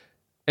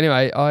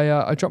 Anyway,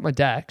 I dropped my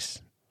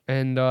Dax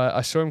and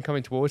I saw him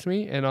coming towards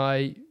me, and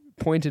I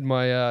pointed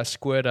my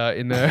squirter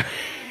in the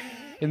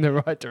in the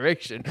right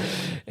direction,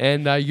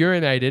 and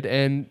urinated,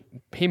 and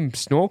him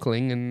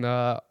snorkeling,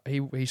 and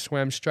he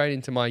swam straight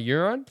into my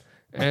urine,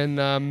 and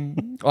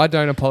I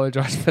don't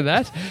apologise for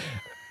that.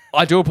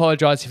 I do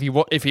apologise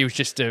if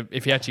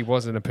he actually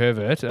wasn't a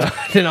pervert,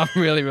 then I'm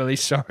really, really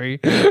sorry.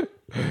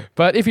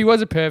 But if he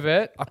was a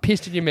pervert, I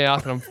pissed in your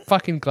mouth, and I'm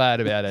fucking glad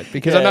about it,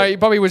 because I know he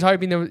probably was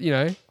hoping that, you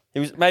know. He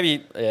was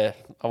maybe,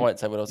 I won't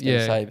say what I was going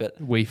to say,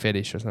 but wee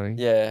fetish or something.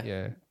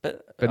 Yeah.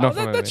 But not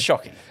that's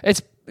shocking.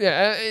 It's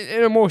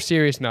in a more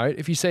serious note,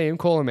 if you see him,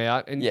 call him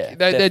out, and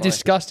they're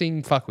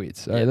disgusting fuckwits.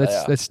 So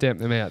let's stamp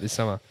them out this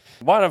summer.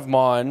 One of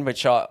mine,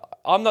 which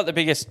I'm not the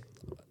biggest.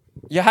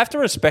 You have to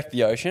respect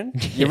the ocean.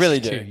 You really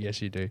do.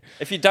 Yes, you do.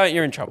 If you don't,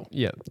 you're in trouble.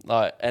 Yeah.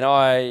 And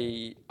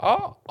I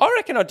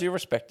reckon I do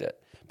respect it.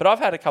 But I've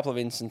had a couple of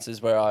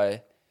instances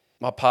where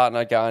my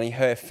partner, Garni,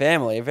 her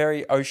family are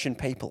very ocean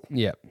people.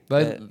 Yeah.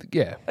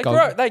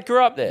 They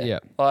grew up there. Yeah.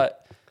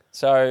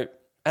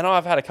 And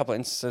I've had a couple of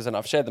instances, and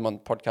I've shared them on the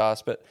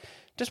podcast, but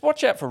just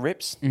watch out for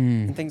rips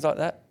and things like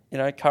that. You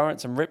know,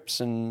 currents and rips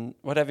and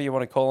whatever you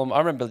want to call them. I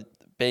remember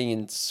being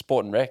in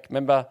Sport and Rec,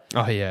 remember?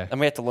 Oh, yeah. And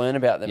we had to learn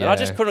about them. Yeah. And I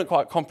just couldn't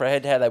quite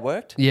comprehend how they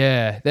worked.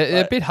 Yeah.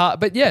 They're a bit hard.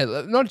 But yeah,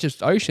 not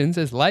just oceans,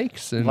 there's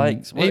lakes. And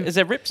lakes. Is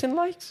there rips in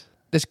lakes?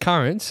 There's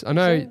currents. I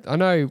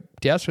know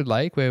Dowsford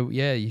Lake where,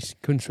 you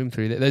couldn't swim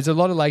through there. There's a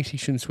lot of lakes you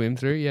shouldn't swim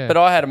through, yeah. But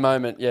I had a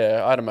moment,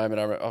 I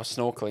was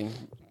snorkeling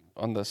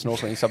on the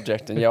snorkeling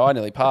subject, and I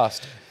nearly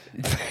passed.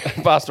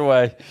 Passed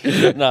away.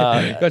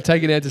 Got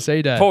taken out to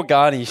sea, Dad. Poor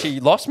Garni, she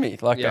lost me.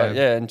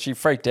 And she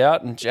freaked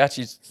out, and she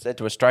actually said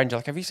to a stranger,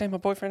 like, have you seen my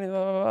boyfriend?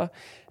 Blah, blah, blah.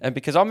 And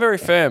because I'm very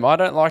firm, I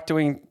don't like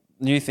doing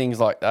new things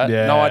like that.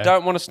 Yeah. No, I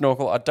don't want to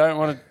snorkel. I don't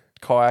want to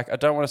kayak. I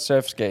don't want to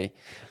surf ski.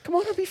 Come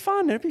on, it'll be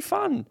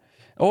fun.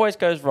 Always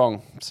goes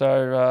wrong.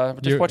 So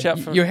just watch out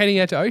for... You're heading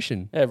out to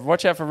ocean. Yeah,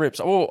 watch out for rips.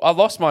 Oh, I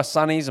lost my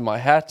sunnies and my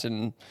hat,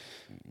 and...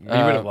 You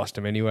would have lost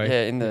them anyway.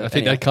 Yeah, I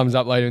think that comes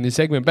up later in this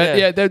segment.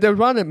 But there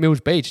one at Mills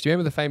Beach. Do you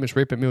remember the famous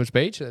rip at Mills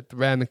Beach,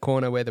 around the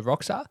corner where the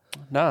rocks are?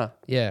 Nah.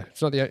 Yeah,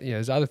 it's not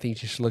there's other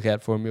things you should look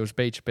out for in Mills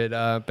Beach, but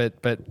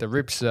the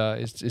rips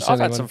is I've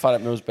had some fun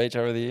at Mills Beach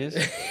over the years.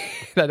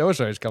 That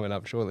also is coming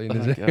up shortly.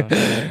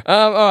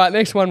 All right,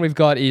 next one we've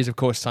got is, of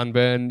course,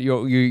 sunburn.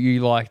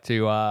 You like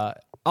to...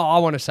 I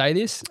want to say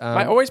this.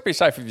 Mate, always be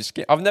safe with your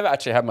skin. I've never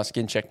actually had my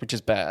skin checked, which is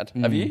bad.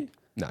 Have you?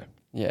 No.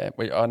 Yeah,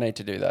 I need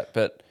to do that,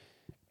 but...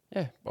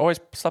 Yeah, always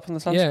slap on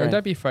the sunscreen. Yeah, and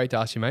don't be afraid to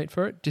ask your mate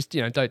for it. Just,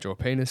 don't draw a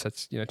penis.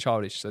 That's,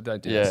 childish, so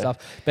don't do that stuff.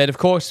 But, of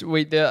course,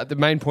 the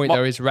main point,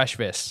 though, is rash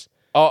vests.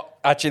 Oh,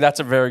 actually, that's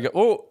a very good...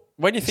 Oh,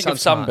 when you think of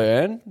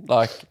sunburn,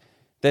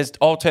 there's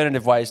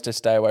alternative ways to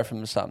stay away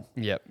from the sun.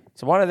 Yep.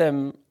 So one of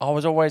them, I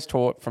was always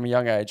taught from a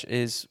young age,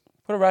 is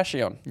put a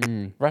rashie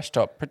on. Rash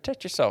top.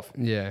 Protect yourself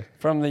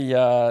from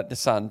the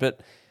sun.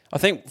 But I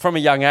think from a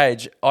young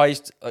age, I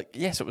used to...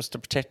 yes, it was to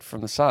protect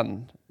from the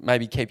sun.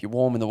 Maybe keep you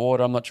warm in the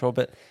water, I'm not sure,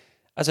 but...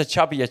 As a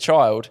chubbier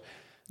child,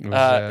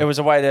 it was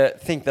a way to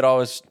think that I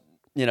was,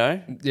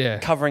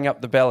 covering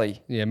up the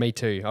belly. Yeah, me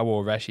too. I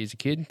wore a rashie as a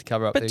kid to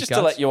cover up the guts. But just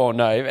to let you all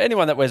know,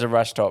 anyone that wears a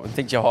rash top and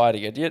thinks you're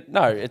hiding it,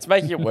 it's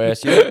making it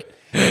worse.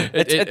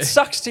 It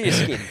sucks to your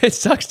skin. It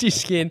sucks to your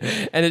skin,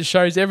 and it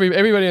shows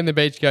everybody on the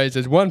beach goes,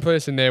 there's one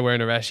person there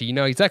wearing a rashie. You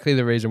know exactly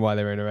the reason why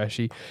they're wearing a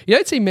rashie. You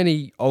don't see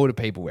many older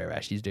people wear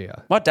rashies, do you?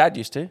 My dad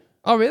used to.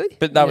 Oh, really?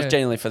 But that was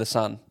genuinely for the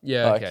sun.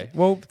 Yeah, okay.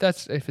 Well,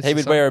 that's... if it's he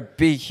would wear a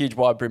big, huge,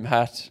 wide brim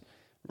hat...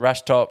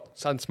 Rash top.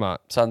 Sun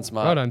smart.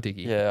 Well done,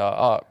 Dickie.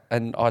 Yeah,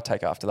 and I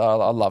take after that.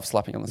 I love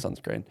slapping on the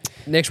sunscreen.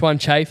 Next one,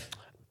 chafe.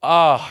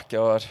 Oh,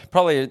 God.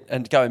 Probably,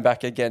 and going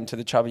back again to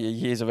the chubbier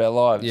years of our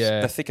lives.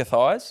 Yeah. The thicker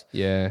thighs.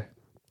 Yeah.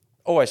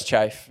 Always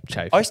chafe.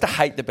 Chafe. I used to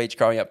hate the beach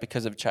growing up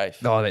because of chafe.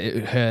 Oh,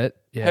 it hurt.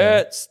 Yeah.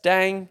 Hurt,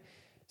 stang,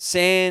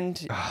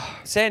 sand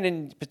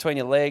in between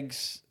your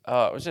legs.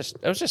 It was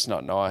just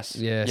not nice.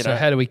 Yeah. So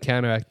how do we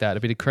counteract that? A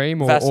bit of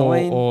cream or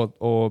Vaseline?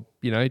 or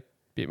a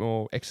bit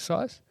more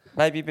exercise?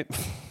 Maybe a bit.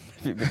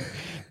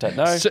 Don't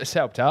know. It's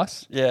helped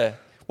us. Yeah.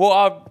 Well,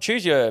 I'll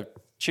choose your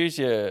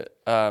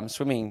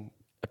swimming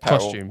apparel.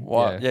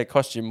 Costume.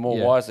 Costume more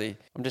wisely.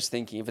 I'm just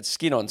thinking if it's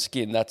skin on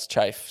skin, that's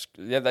chafe.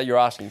 Yeah, you're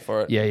asking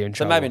for it. Yeah, you're in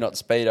trouble. So maybe not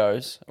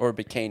Speedos or a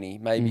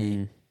bikini.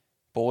 Maybe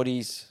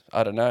boardies.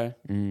 I don't know.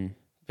 A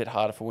bit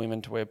harder for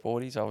women to wear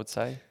boardies, I would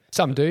say.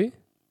 Some do.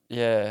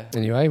 Yeah.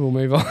 Anyway, we'll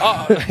move on.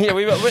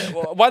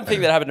 One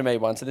thing that happened to me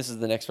once, and this is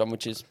the next one,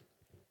 which is,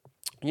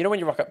 when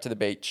you rock up to the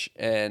beach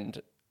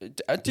and...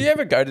 Do you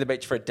ever go to the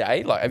beach for a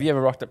day? Like, have you ever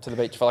rocked up to the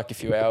beach for like a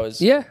few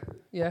hours? Yeah,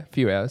 a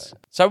few hours.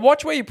 So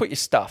watch where you put your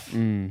stuff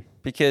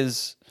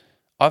because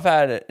I've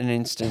had an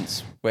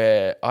instance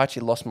where I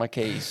actually lost my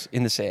keys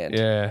in the sand.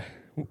 Yeah.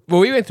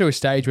 Well, we went through a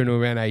stage when we were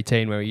around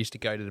 18 where we used to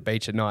go to the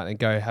beach at night and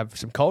go have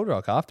some cold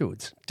rock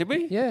afterwards. Did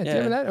we? Yeah. Do you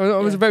remember that?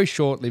 It was a very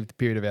short-lived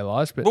period of our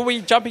lives. But were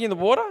we jumping in the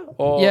water?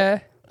 Or? Yeah,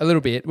 a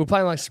little bit. We were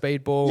playing like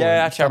speedball. Yeah,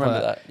 actually I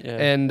remember that. Yeah.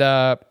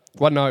 And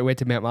one night we went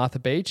to Mount Martha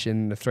Beach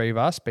and the three of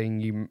us, being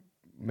you,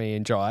 me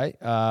and Jai.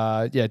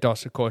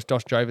 Doss, of course.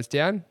 Doss drove us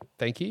down.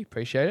 Thank you.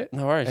 Appreciate it.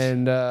 No worries.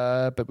 And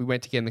but we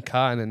went to get in the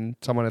car, and then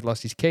someone had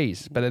lost his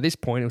keys. But at this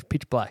point, it was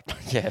pitch black.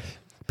 Yeah.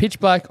 Pitch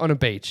black on a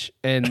beach.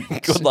 And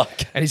Good luck.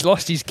 And he's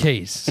lost his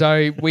keys.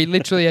 So we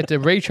literally had to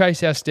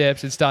retrace our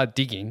steps and start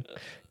digging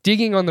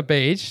on the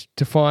beach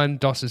to find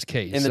Doss's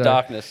keys. In the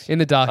darkness. In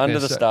the darkness. Under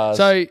the stars.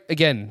 So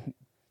again,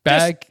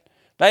 bag...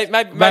 Maybe,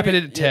 wrap it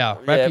in a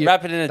towel.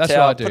 Wrap it in a that's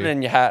towel. what I do. Put it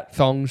in your hat.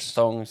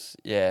 Thongs.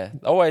 Yeah.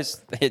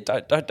 Always.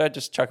 Don't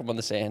just chuck them on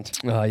the sand.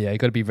 Oh yeah, you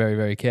got to be very,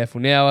 very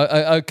careful. Now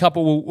a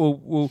couple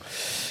will.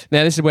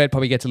 Now this is where it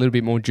probably gets a little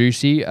bit more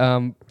juicy.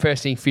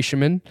 First thing,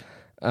 fishermen.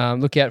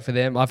 Look out for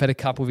them. I've had a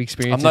couple of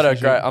experiences.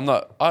 I'm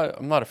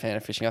not a fan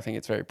of fishing. I think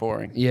it's very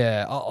boring.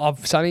 Yeah,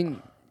 I've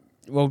something.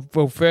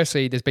 Well.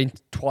 Firstly, there's been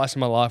twice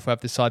in my life where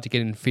I've decided to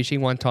get into fishing.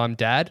 One time,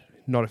 Dad,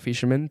 not a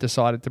fisherman,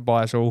 decided to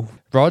buy us all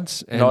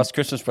rods. And nice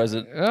Christmas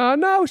present.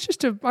 No, it's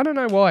just I don't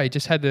know why. He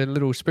just had a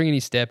little spring in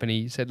his step and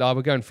he said,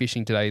 we're going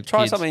fishing today.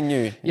 Try kids. something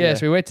new. Yeah,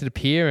 so we went to the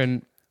pier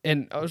and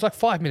I was like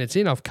 5 minutes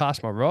in, I've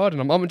cast my rod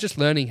and I'm just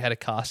learning how to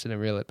cast it and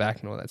reel it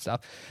back and all that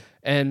stuff.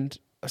 And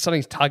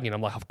something's tugging.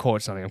 I'm like, of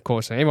course something.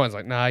 Everyone's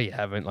like, no, you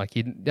haven't. Like,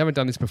 you haven't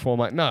done this before. I'm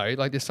like, no,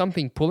 like there's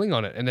something pulling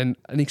on it. And then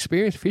an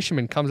experienced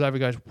fisherman comes over and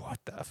goes, what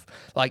the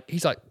like,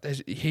 he's like,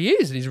 he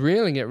is. And he's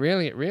reeling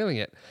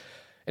it.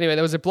 Anyway,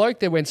 there was a bloke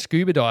that went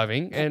scuba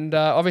diving and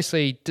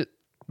obviously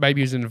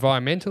maybe he was an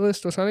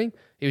environmentalist or something.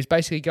 He was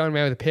basically going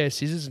around with a pair of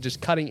scissors and just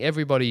cutting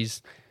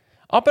everybody's...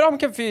 Oh, but I'm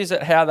confused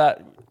at how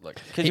that...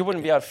 Because you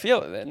wouldn't be able to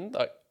feel it then.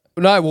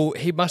 No, well,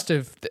 he must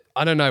have...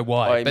 I don't know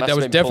why, but there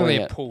was definitely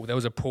a pull. There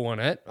was a pull on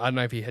it. I don't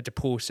know if he had to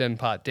pull a certain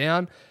part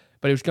down,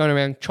 but he was going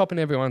around chopping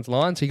everyone's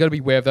line, so you got to be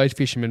aware of those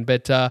fishermen.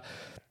 But and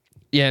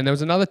there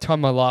was another time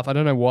in my life, I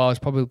don't know why, I was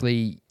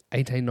probably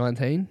 18,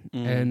 19,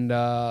 and...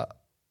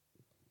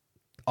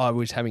 I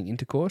was having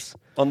intercourse.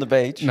 On the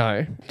beach?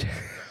 No.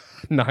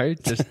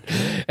 Just...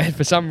 and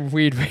for some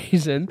weird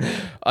reason,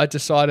 I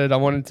decided I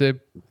wanted to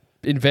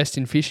invest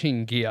in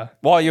fishing gear.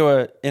 While you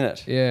were in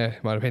it? Yeah,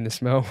 might have been the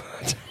smell.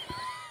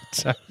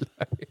 So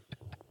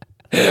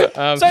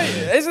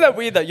isn't that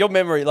weird that your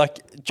memory,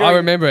 I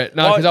remember it.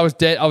 No, because I was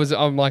dead.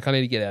 I'm like, I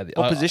need to get out of there.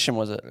 What position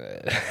was it?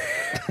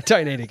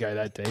 Don't need to go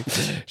that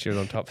deep. She was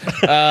on top.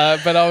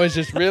 But I was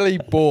just really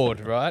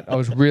bored, right? I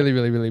was really,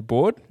 really, really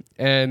bored.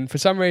 And for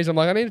some reason, I'm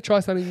like, I need to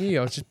try something new.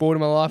 I was just bored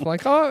in my life. I'm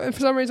like, and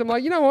for some reason, I'm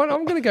like, you know what?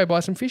 I'm going to go buy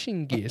some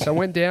fishing gear. So I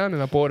went down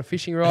and I bought a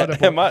fishing rod.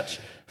 How much?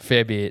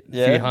 Fair bit.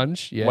 Yeah. Few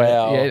hunch. Yeah.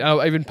 Wow. Yeah.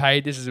 I even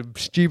paid, this is the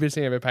stupidest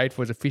thing I ever paid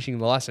for, was a fishing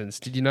license.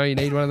 Did you know you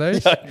need one of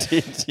those? I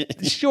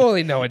did.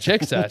 Surely no one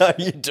checks that. No,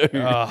 you do.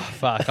 Oh,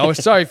 fuck. I was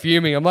so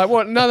fuming. I'm like,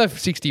 what? Another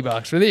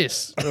 $60 for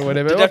this? Or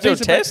whatever. Did you have to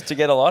do a test to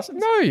get a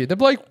license? No. The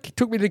bloke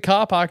took me to the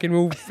car park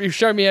and he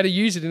showed me how to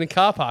use it in the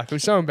car park. It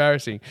was so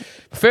embarrassing.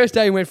 First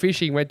day we went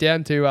fishing, went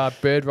down to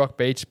Bird Rock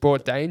Beach,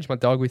 brought Dange, my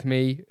dog, with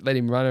me, let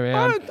him run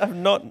around. I've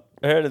not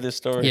heard of this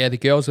story. Yeah, the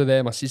girls were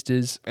there, my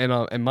sisters,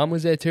 and Mum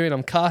was there too. And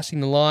I'm casting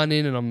the line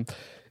in, and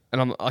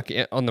I'm like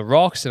on the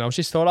rocks, and I was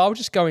just thought I'll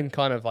just go in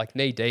kind of like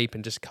knee deep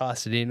and just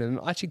cast it in, and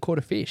I actually caught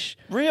a fish.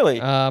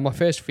 Really? My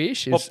first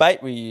fish. What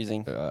bait were you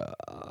using?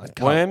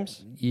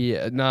 Worms?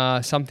 Yeah, nah,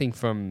 something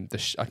from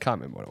I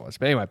can't remember what it was,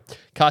 but anyway,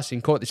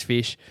 casting, caught this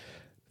fish.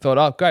 Thought,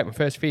 oh, great, my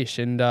first fish.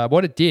 And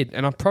what it did,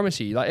 and I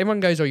promise you, like everyone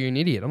goes, oh, you're an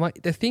idiot. I'm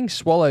like, the thing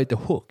swallowed the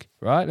hook,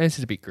 right? And this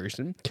is a bit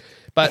gruesome.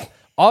 But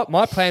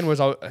my plan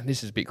was, and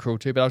this is a bit cruel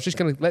too, but I was just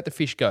going to let the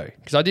fish go.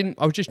 Because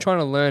I was just trying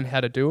to learn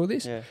how to do all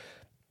this. Yeah.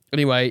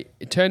 Anyway,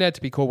 it turned out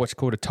to be called what's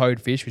called a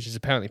toadfish, which is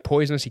apparently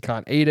poisonous. You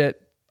can't eat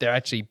it. They're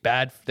actually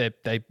bad.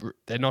 They're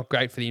not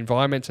great for the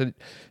environment. So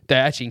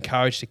they're actually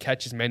encouraged to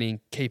catch as many and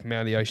keep them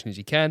out of the ocean as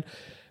you can.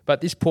 But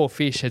this poor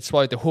fish had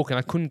swallowed the hook and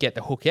I couldn't get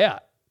the hook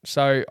out.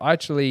 So I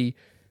actually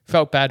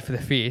felt bad for the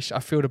fish. I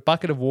filled a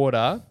bucket of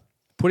water,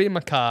 put it in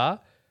my car,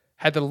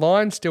 had the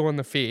line still on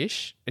the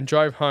fish, and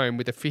drove home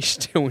with the fish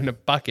still in a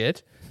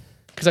bucket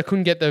because I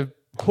couldn't get the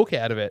hook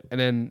out of it. And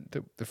then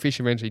the fish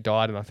eventually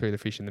died, and I threw the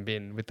fish in the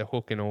bin with the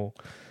hook and all.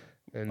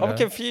 And, I'm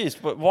confused,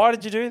 but why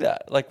did you do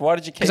that? Like, why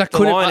did you keep the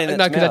line in its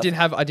No, because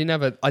mouth? I didn't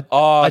have a...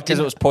 because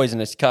it was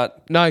poisonous. You can't...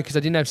 No, because I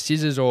didn't have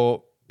scissors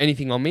or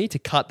anything on me to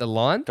cut the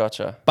line.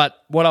 Gotcha. But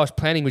what I was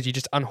planning was you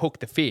just unhook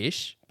the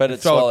fish, but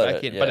it swallowed it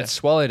back in. Yeah. But it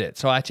swallowed it,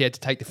 so I actually had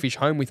to take the fish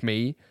home with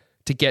me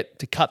to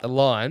cut the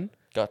line.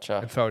 Gotcha.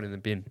 And throw it in the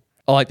bin.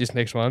 I like this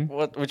next one.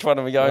 Which one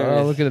are we going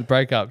with? Look at the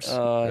breakups.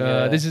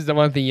 Yeah. This is the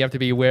one thing you have to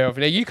be aware of.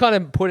 Now, you kind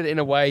of put it in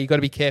a way, you got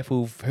to be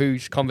careful of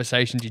whose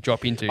conversations you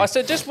drop into. I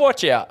said just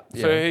watch out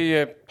for who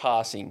you're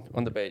passing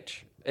on the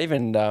beach.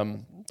 Even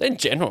in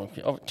general,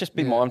 just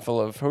be mindful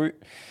of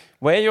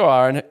where you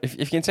are, and if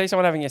you can see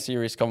someone having a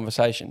serious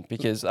conversation.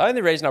 Because the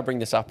only reason I bring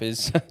this up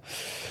is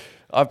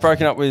I've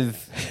broken up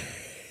with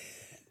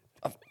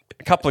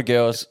a couple of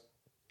girls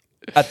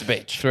at the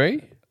beach.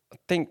 3? I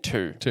think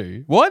 2.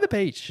 2. Why the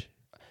beach?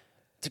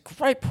 It's a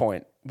great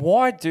point.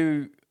 Why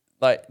do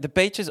the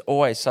beach is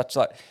always such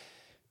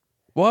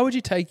Why would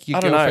you take your I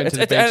don't know. girlfriend to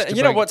the beach?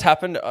 You know what's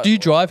happened? Do you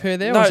drive her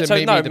there? No, or is it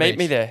meet me at the meet beach?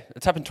 me there.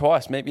 It's happened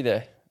twice. Meet me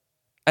there.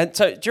 And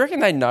so, do you reckon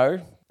they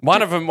know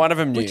One of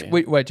them knew.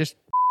 Wait, just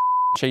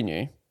She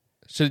knew.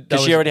 so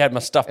Because she already had my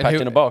stuff packed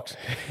in a box.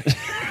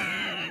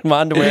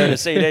 My underwear and a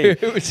CD.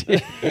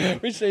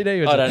 Which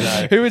CD was I it? don't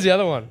know. Who was the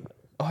other one?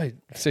 Oh,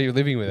 so you're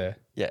living with her.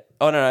 Yeah.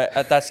 Oh, no.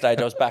 At that stage,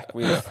 I was back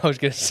with... I was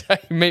going to say,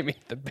 meet me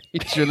at the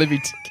beach. You're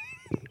living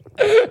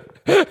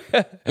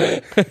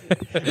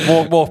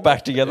walk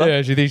back together.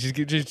 Yeah, she thinks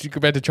she's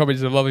about to chop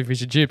into some lovely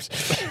fish and chips.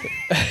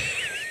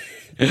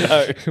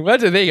 No. Well,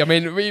 that's the thing. I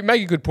mean, you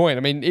make a good point.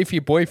 I mean, if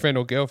your boyfriend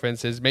or girlfriend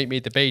says, meet me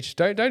at the beach,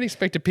 don't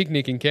expect a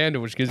picnic and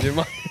candles because it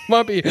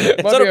might be...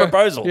 It's not a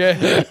proposal.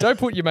 Yeah. Don't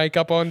put your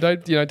makeup on.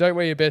 Don't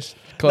wear your best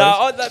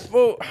clothes.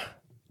 No,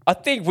 I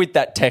think with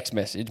that text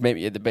message, meet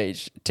me at the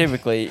beach.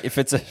 Typically, if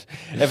it's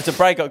a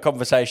breakup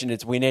conversation,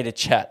 it's we need a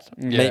chat.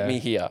 Meet me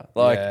here.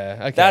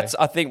 That's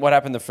I think what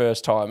happened the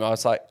first time. I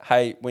was like,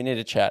 hey, we need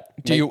a chat.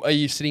 Are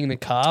you sitting in the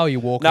car or are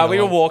you walking? No, we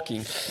were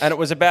walking, and it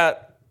was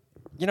about.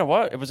 You know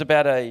what? It was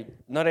about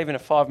not even a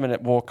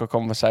 5-minute walk or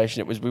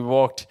conversation. We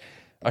walked.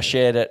 I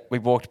shared it. We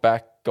walked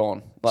back.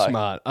 Gone.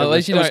 Smart. At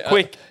least it was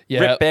quick.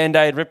 Ripped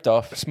Band-Aid, ripped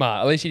off.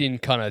 Smart. At least you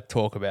didn't kind of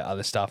talk about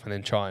other stuff and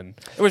then try and...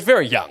 It was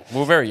very young. We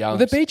were very young.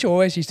 The beach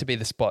always used to be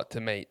the spot to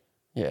meet.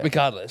 Yeah.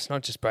 Regardless,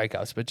 not just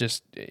breakups, but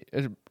just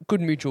a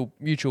good mutual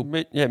mutual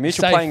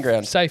playing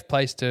ground. Safe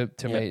place to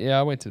meet. Yeah,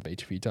 I went to the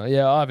beach a few times.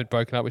 Yeah, I haven't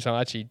broken up with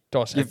someone. Actually,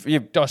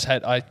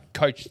 I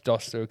coached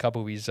Dos through a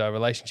couple of his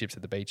relationships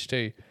at the beach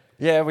too.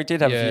 Yeah, we did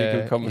have a few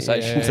good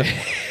conversations.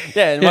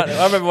 Yeah,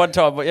 I remember one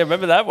time. Yeah,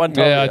 remember that one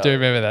time? Yeah, I do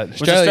remember that.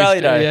 It was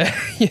Australia Day.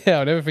 Yeah,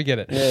 I'll never forget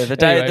it. Yeah, the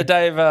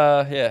day of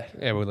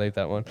Yeah, we'll leave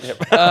that one.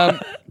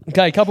 Yep.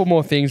 Okay, a couple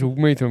more things. We'll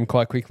move through them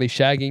quite quickly.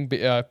 Shagging.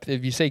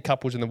 If you see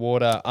couples in the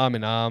water, arm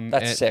in arm,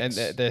 that's sex.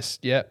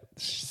 And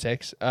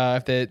sex.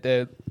 If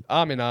they're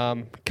arm in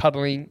arm,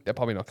 cuddling, they're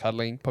probably not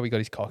cuddling. Probably got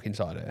his cock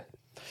inside her.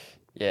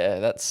 Yeah,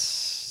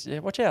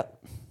 watch out.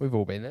 We've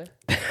all been there.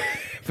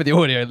 For the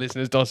audio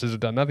listeners, Dos has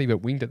done nothing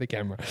but winked at the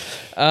camera.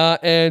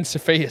 And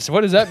Sophia. So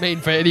what does that mean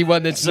for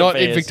anyone that's not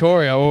in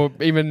Victoria or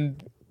even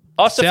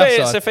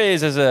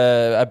Sophia's is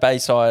a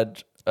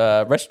Bayside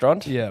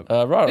restaurant. Yeah.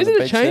 Right is on it the a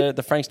beach chain? there,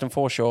 the Frankston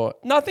Foreshore.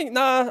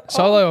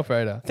 Solo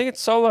operator. I think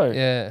it's solo.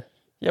 Yeah.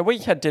 Yeah, we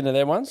had dinner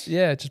there once.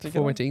 Yeah, just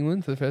before we went to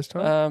England for the first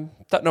time.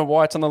 Don't know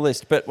why it's on the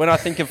list, but when I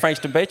think of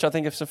Frankston Beach, I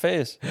think of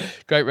Sophia's.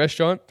 Great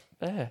restaurant.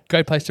 Yeah.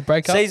 Great place to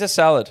break up. Caesar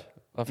salad.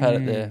 I've had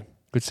it there.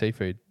 Good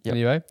seafood.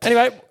 Yep.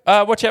 Anyway,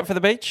 watch out for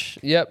the beach.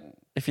 Yep.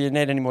 If you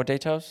need any more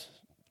details,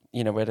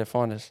 you know where to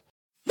find us.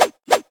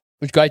 It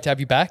was great to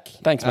have you back.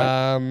 Thanks,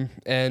 mate.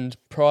 And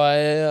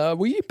prior,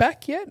 were you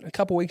back yet? A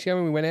couple of weeks ago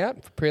when we went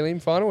out for prelim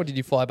final, or did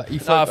you fly back?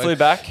 I flew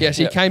back. Yeah,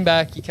 so you came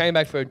back. You came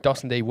back for a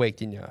Dos and D week,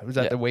 didn't you? Was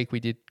that the week we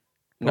did?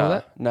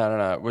 No.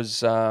 It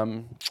was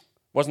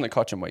wasn't the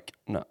Cochin week.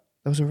 No.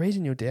 There was a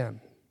reason you're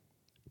down.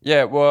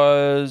 Yeah, it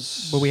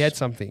was. Well, we had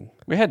something.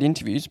 We had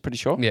interviews, pretty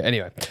sure. Yeah.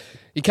 Anyway,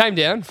 you came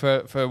down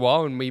for a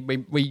while, and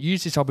we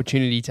used this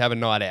opportunity to have a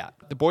night out.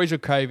 The boys were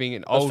craving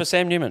an old. It was for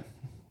Sam Newman.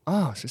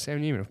 Oh, so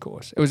Sam Newman, of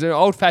course. It was an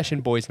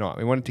old-fashioned boys' night.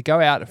 We wanted to go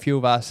out, a few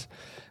of us.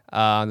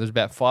 There was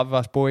about 5 of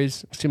us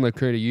boys, similar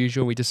crew to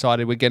usual. We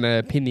decided we're going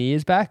to pin the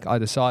ears back. I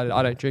decided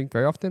I don't drink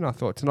very often. I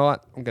thought tonight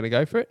I'm going to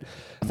go for it.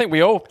 I think we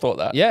all thought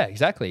that. Yeah,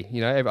 exactly.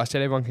 You know, I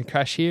said everyone can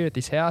crash here at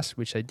this house,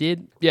 which they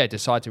did. Yeah,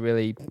 decided to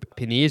really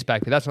pin the ears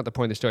back, but that's not the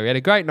point of the story. We had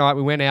a great night.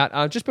 We went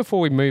out. Just before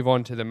we move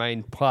on to the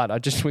main part,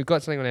 we've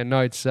got something on our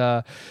notes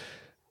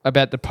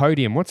about the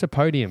podium. What's a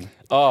podium?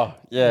 Oh,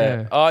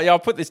 yeah. Oh, yeah, I'll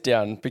put this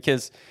down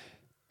because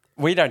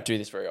we don't do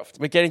this very often.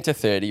 We're getting to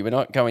 30. We're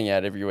not going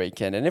out every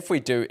weekend. And if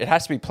we do, it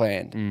has to be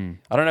planned.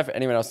 I don't know if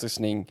anyone else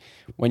listening,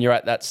 when you're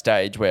at that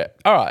stage where,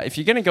 all right, if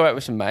you're going to go out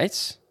with some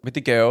mates, with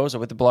the girls or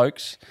with the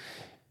blokes,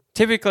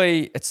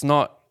 typically it's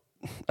not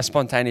a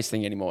spontaneous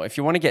thing anymore. If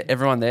you want to get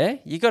everyone there,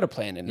 you got to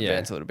plan in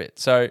advance a little bit.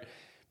 So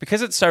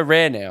because it's so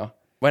rare now,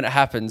 when it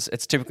happens,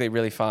 it's typically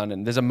really fun.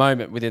 And there's a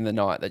moment within the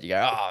night that you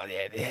go, oh,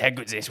 yeah, how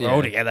good is this? We're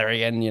all together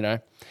again, you know.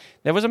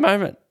 There was a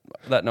moment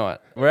that night.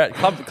 We're at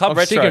Club I'm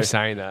Retro. Sick of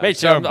saying that. Me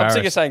too. I'm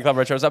sick of saying Club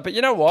Retro is up. But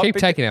you know what? Keep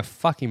taking our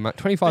fucking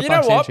 25 you know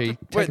bucks what?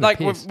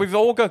 entry. We've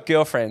all got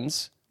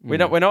girlfriends. We're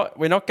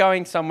not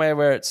going somewhere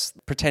where it's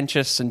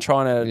pretentious and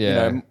trying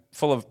to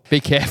full of. Be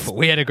careful.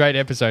 We had a great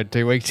episode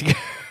 2 weeks ago.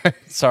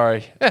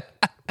 Sorry.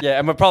 Yeah,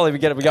 and we'll probably be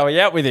going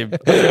out with him.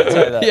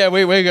 Yeah,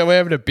 we're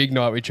having a big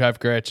night with Trav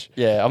Gretsch.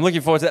 Yeah, I'm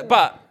looking forward to that.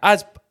 But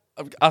as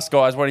us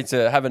guys wanting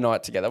to have a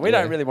night together, we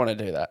don't really want to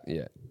do that.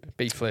 Yeah,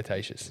 be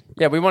flirtatious.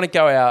 Yeah, we want to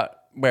go out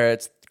where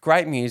it's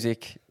great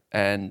music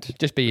and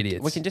just be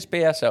idiots. We can just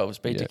be ourselves,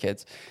 be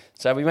dickheads.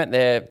 So we went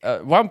there.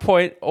 At one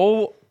point,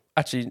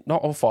 actually,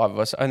 not all 5 of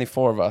us, only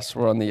 4 of us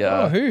were on the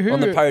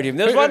on the podium.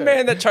 There was one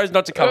man that chose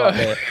not to come up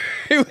there.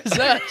 Who was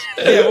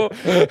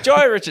that?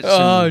 Jai Richardson.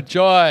 Oh,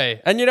 Jai.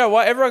 And you know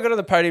what? Everyone got on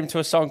the podium to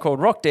a song called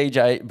Rock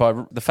DJ by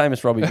the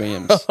famous Robbie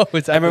Williams.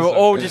 And we were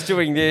all just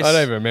doing this. I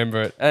don't even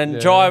remember it.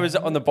 And Jai was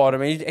on the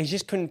bottom. He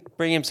just couldn't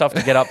bring himself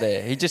to get up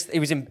there. He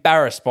was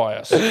embarrassed by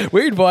us.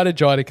 We invited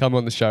Jai to come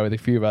on the show with a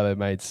few of other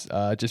mates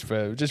just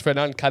for an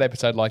uncut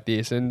episode like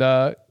this, and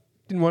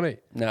didn't want to.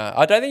 No,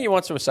 I don't think he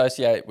wants to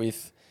associate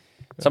with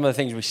some of the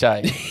things we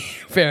say.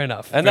 Fair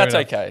enough. And fair that's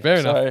enough. okay.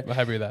 Fair So- enough. I'm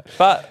happy with that.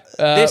 But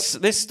this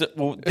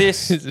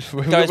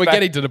we're goes back-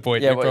 getting to the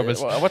point, Yeah, we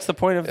promise. what's the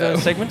point of the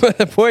segment?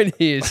 The point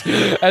is,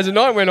 as the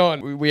night went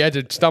on, we had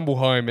to stumble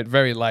home at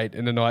very late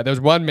in the night. There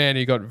was one man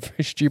who got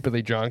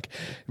stupidly drunk,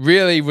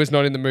 really was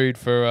not in the mood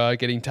for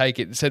getting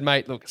taken. Said,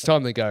 mate, look, it's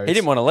time to go. He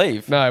didn't want to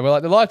leave. No, well,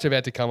 like, the lights are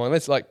about to come on.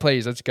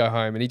 Please, let's go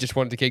home. And he just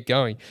wanted to keep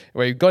going.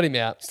 We got him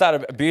out.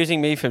 Started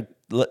abusing me for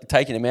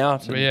taking him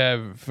out. and-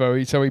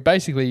 Yeah, so we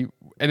basically,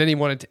 and then he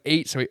wanted to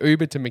eat, so we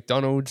Ubered to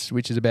McDonald's,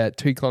 which is about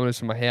 2 kilometres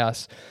from my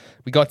house.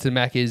 We got to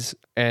Macca's,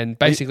 and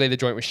basically the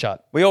joint was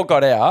shut. We all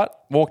got out,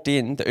 walked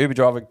in, the Uber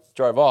driver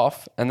drove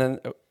off, and then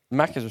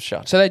Macca's was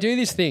shut. So they do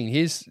this thing.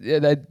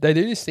 They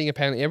do this thing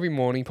apparently every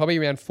morning, probably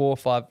around 4 or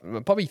 5,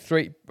 probably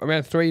 3,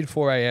 around 3 to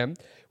 4 a.m.,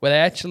 where they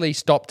actually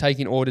stop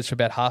taking orders for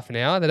about half an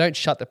hour. They don't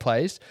shut the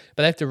place,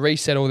 but they have to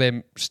reset all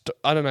them.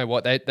 I don't know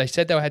what they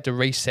said. They had to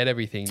reset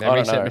everything. They I don't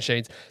reset know.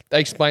 machines.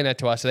 They explained that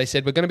to us. So they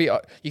said we're going to be.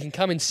 You can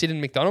come and sit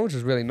in McDonald's. It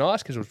was really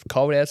nice because it was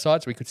cold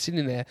outside, so we could sit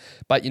in there.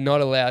 But you're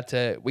not allowed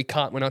to. We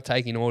can't. We're not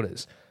taking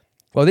orders.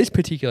 Well, this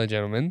particular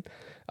gentleman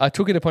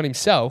took it upon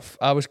himself.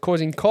 Was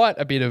causing quite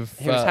a bit of.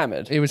 He was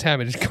hammered. He was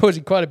hammered. It was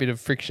causing quite a bit of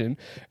friction,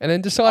 and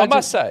then decided. I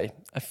must say,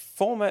 a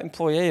former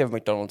employee of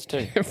McDonald's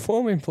too. A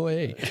former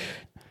employee.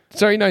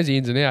 So he knows the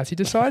ins and outs. He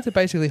decided to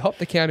basically hop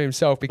the counter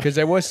himself because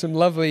there was some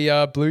lovely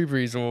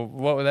blueberries, or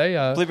what were they?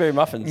 Blueberry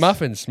muffins.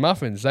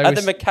 Muffins. They At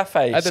were the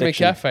McCafe At the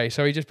section. McCafe.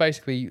 So he just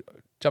basically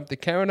jumped the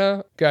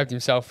counter, grabbed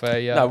himself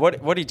a... No,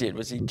 what he did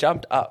was he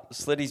jumped up,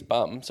 slid his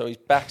bum, so his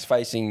back's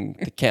facing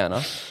the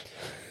counter,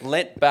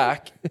 leant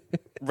back,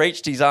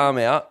 reached his arm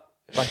out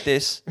like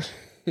this,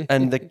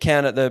 and the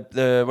counter,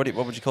 the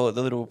what would you call it?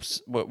 The little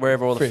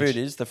wherever all the Fridge. food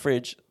is, the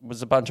fridge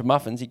was a bunch of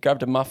muffins. He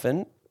grabbed a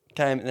muffin,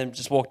 came and then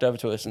just walked over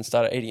to us and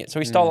started eating it. So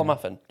he stole a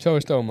muffin, So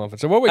he stole a muffin.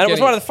 So what we're and it was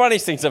getting... one of the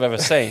funniest things I've ever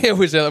seen. It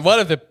was one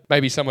of the...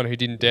 Maybe someone who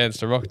didn't dance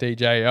to rock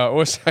DJ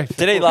also...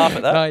 Did he laugh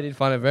at that? No, he didn't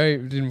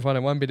find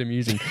it one bit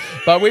amusing.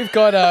 But we've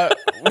got...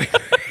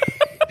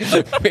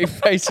 we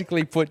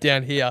basically put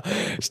down here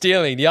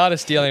stealing, the art of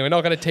stealing. We're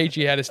not going to teach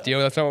you how to steal.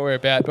 That's not what we're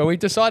about. But we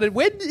decided,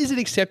 when is it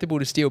acceptable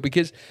to steal?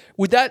 Because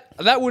with that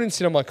wouldn't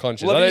sit on my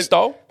conscience. Well, I have you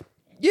don't- stole?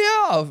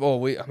 Yeah,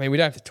 we don't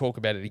have to talk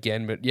about it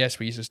again. But yes,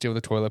 we used to steal the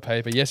toilet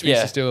paper. Yes, we used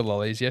Yeah. to steal the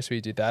lollies. Yes, we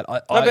did that. No,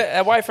 but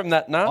away from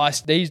that, no.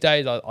 These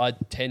days, I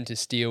tend to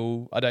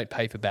steal. I don't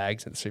pay for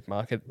bags at the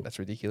supermarket. That's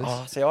ridiculous.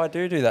 Oh, see, I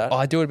do that.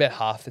 I do it about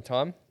half the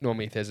time.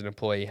 Normally, if there's an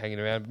employee hanging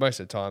around, but most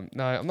of the time,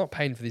 no, I'm not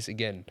paying for this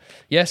again.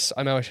 Yes,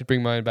 I know I should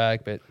bring my own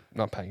bag, but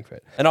not paying for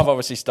it. And I've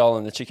obviously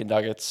stolen the chicken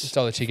nuggets.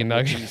 Stole the chicken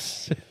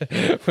nuggets.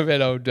 We've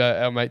had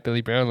our mate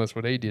Billy Brown. That's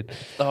what he did.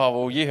 Oh,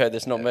 well, you heard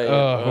this, not me.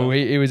 Well,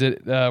 he was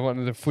at one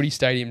of the footy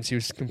stadiums. He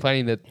was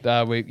complaining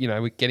that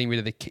we're getting rid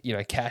of the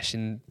cash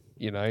and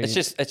It's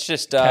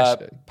just cash-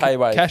 pay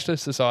wave. cashless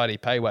society,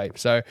 pay wave.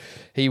 So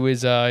he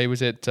was at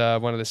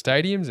one of the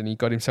stadiums and he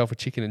got himself a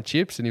chicken and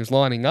chips and he was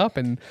lining up,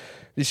 and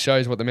this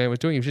shows what the man was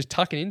doing. He was just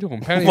tucking into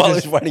him. Apparently, While he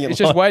he's waiting in he's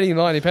just line. waiting in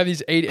line. Apparently,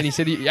 he's eat, and he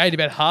said he ate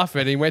about half of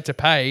it. And he went to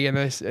pay,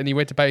 and he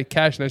went to pay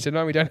cash, and they said,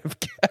 "No, we don't have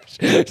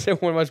cash." So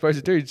what am I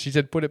supposed to do? She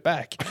said, "Put it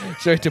back."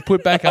 So to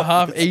put back a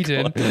half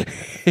eaten,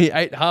 he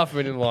ate half of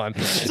it in line.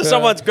 So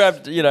someone's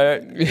grabbed,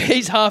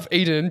 He's half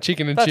eaten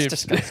chicken and That's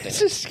chips. disgusting. It's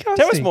disgusting.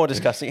 Tell us more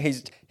disgusting.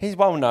 He's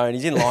well known.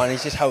 He's in line.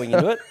 He's just hoeing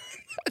into it.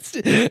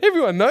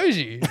 Everyone knows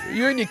you.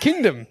 You're in your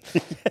kingdom.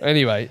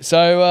 Anyway,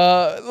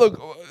 so look,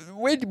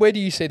 where do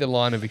you see the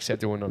line of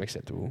acceptable and not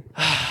acceptable?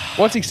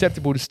 What's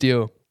acceptable to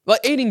steal?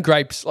 Like eating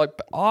grapes. Like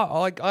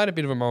I had a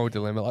bit of a moral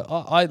dilemma. Like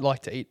I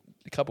like to eat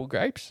a couple of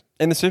grapes.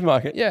 In the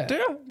supermarket? Yeah. Do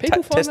you?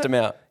 People find Test that- them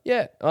out.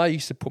 Yeah, I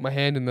used to put my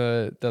hand in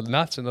the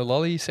nuts and the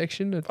lolly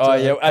section. At, Oh,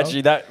 yeah. Coles.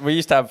 Actually, we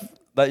used to have...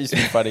 That used to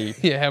be funny.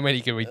 Yeah, how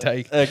many can we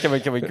take? Can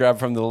we grab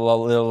from the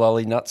little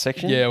lolly nut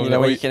section? Yeah, well, where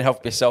we- you can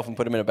help yourself and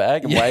put them in a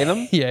bag and weigh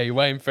them? Yeah, you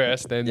weigh them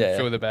first, then Yeah.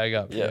 fill the bag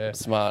up. Yeah, Yeah.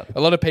 smart.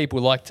 A lot of people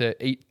like to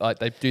eat, like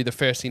they do the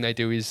first thing they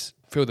do is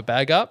fill the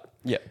bag up.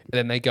 Yeah. And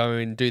then they go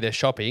and do their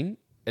shopping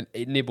and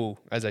nibble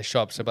as they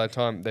shop. So by the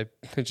time they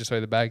just throw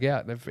the bag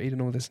out, they've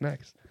eaten all their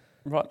snacks.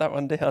 Write that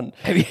one down.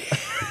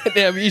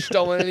 Have you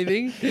stolen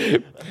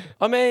anything?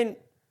 I mean,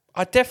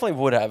 I definitely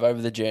would have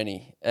over the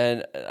journey.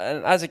 And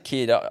as a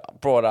kid, I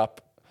brought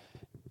up,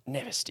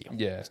 never steal.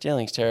 Yeah.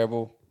 Stealing's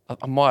terrible.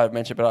 I might have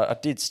mentioned, but I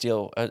did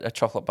steal a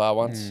chocolate bar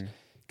once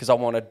because I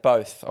wanted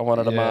both. I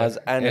wanted a Mars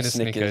and a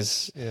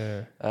Snickers.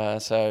 Yeah.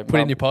 So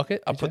Put it in your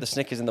pocket? I put the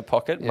Snickers in the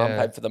pocket. Mum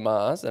Yeah. paid for the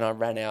Mars, and I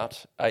ran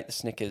out, ate the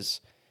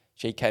Snickers.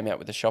 She came out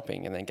with the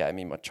shopping and then gave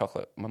me my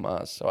chocolate, my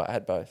Mars. So I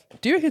had both.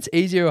 Do you reckon it's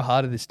easier or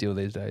harder to steal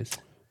these days?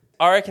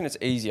 I reckon it's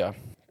easier.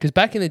 Because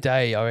back in the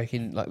day, I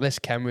reckon like less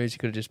cameras, you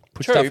could have just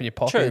put stuff in your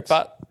pockets. True,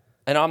 but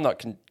and I'm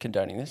not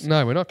condoning this.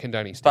 No, we're not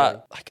condoning stealing.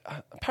 But like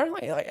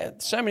apparently,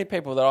 so many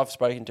people that I've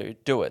spoken to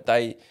do it.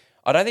 I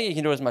don't think you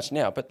can do it as much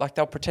now, but like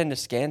they'll pretend to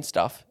scan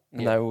stuff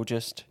and they will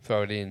just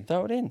Throw it in.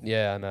 throw it in.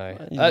 Yeah, I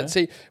know. you know.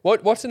 See,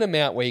 what's an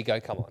amount where you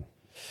go, come on?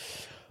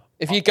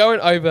 If you're going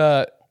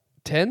over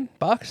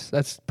 $10,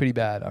 that's pretty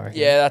bad, I reckon.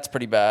 Yeah, that's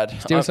pretty bad.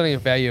 Steal something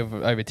of value of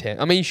over 10.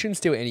 I mean, you shouldn't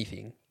steal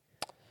anything.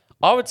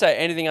 I would say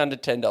anything under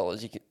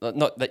 $10, you can,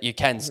 not that you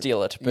can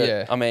steal it, but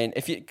Yeah. I mean,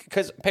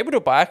 because people do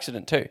it by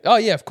accident too. Oh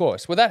yeah, of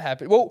course. Well, that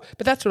happened. Well,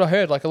 but that's what I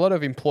heard. Like a lot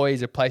of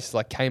employees at places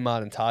like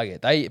Kmart and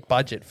Target, they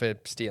budget for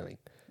stealing,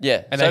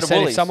 Yeah, and so they do say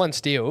if Woolies. someone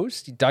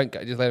steals, you don't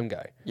go. Just let them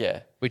go.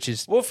 Yeah. Which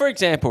is Well, for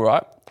example,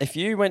 right, if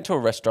you went to a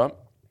restaurant,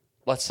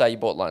 let's say you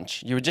bought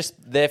lunch, you were just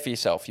there for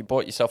yourself. You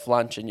bought yourself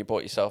lunch and you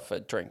bought yourself a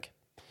drink.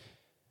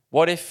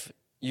 What if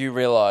you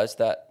realised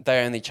that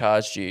they only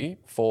charged you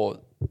for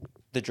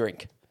the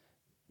drink?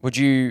 Would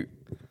you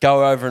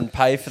go over and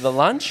pay for the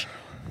lunch,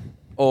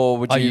 or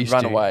would you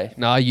run away?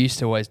 No, I used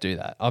to always do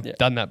that. I've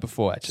done that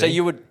before, So actually.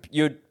 you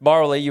would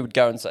morally you would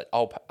go and say,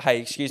 "Oh, hey,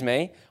 excuse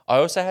me, I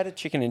also had a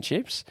chicken and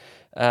chips."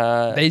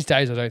 These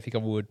days, I don't think I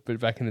would, but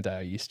back in the day,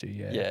 I used to.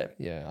 Yeah, Yeah.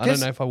 yeah. I don't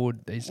know if I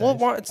would these days. Well,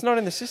 why? It's not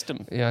in the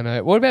system. Yeah, I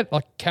know. What about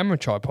like camera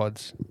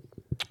tripods?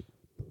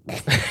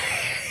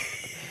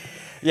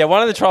 Yeah,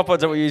 one of the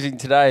tripods that we're using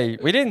today,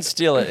 we didn't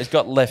steal it. It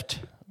got left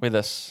with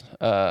us.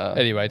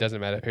 Anyway, it doesn't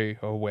matter who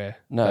or where.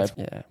 No,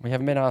 yeah, we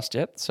haven't been asked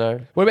yet.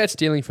 So, What about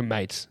stealing from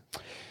mates?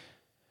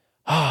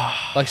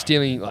 Like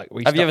stealing, like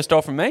we. have you ever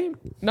stole from me?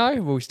 No,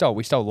 well, we stole.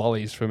 We stole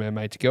lollies from our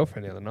mate's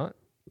girlfriend the other night,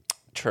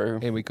 True.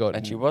 and we got.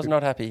 And she was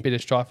not happy. bit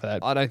of strife for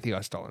that. I don't think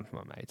I stole them from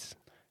my mates.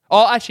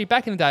 Oh, actually,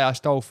 back in the day, I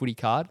stole a footy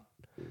card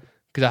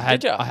because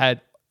Did ya? I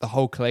had the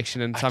whole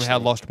collection and somehow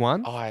Actually, lost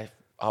one. I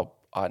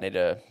need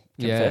to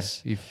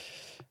confess. Yeah.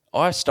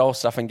 I stole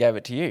stuff and gave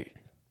it to you.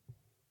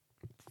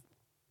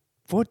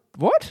 What?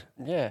 What?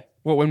 Yeah.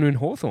 What? When we were in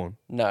Hawthorn,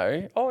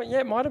 No. Oh, yeah,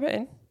 it might have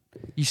been.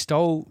 you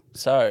stole.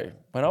 So,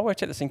 when I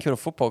worked at the St Kilda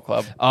Football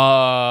Club,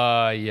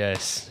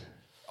 Yes.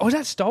 Oh, was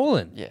that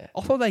stolen? Yeah.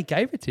 I thought they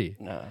gave it to you.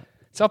 no.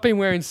 So I've been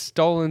wearing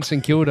stolen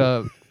St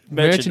Kilda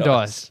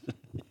Merchandise. merchandise.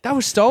 That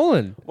was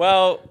stolen.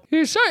 Well, It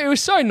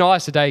was so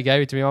nice the day you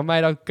gave it to me.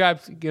 Mate, I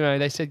grabbed,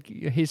 they said,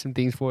 here's some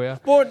things for you.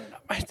 well,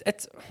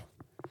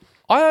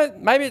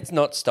 maybe it's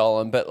not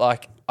stolen, but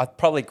like I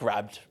probably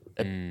grabbed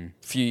a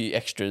few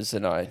extras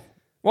and I.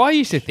 Well, I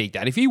used to think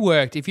that if you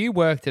worked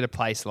at a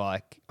place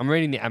like, I'm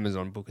reading the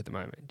Amazon book at the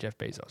moment, Jeff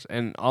Bezos,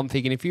 and I'm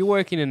thinking if you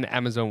work in an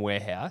Amazon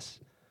warehouse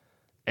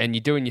and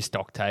you're doing your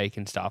stock take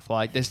and stuff,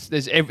 like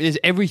there's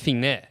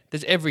everything there.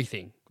 There's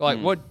everything. Like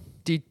what,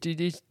 did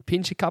you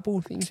pinch a couple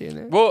of things here and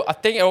there? Well, I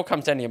think it all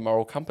comes down to your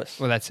moral compass.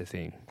 Well, that's the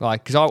thing.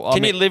 Like, because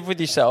Can you live with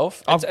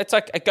yourself? It's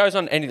like it goes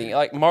on anything.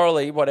 Like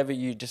morally, whatever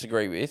you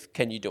disagree with,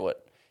 can you do it?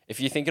 If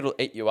you think it'll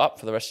eat you up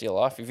for the rest of your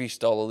life, if you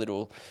stole a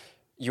little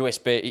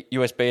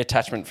USB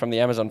attachment from the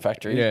Amazon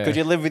factory, Yeah. could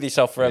you live with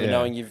yourself forever Yeah.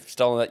 knowing you've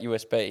stolen that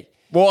USB?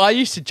 Well, I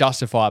used to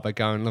justify it by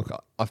going, look,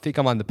 I think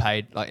I'm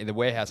underpaid, like in the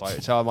warehouse.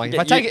 So I'm like,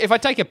 Yeah, if I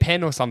take a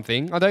pen or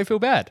something, I don't feel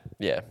bad.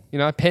 Yeah.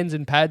 Pens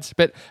and pads.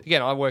 But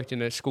again, I worked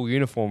in a school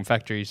uniform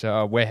factory, so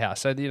a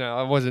warehouse. So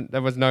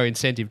there was no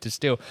incentive to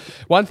steal.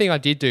 One thing I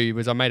did do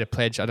was I made a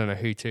pledge. I don't know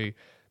who to,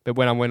 but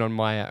when I went on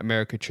my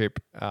America trip,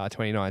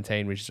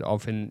 2019, which is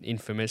often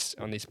infamous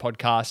on this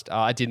podcast,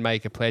 I did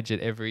make a pledge at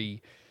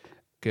every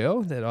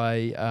girl that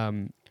I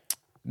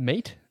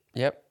meet.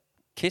 Yep.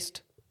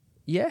 Kissed?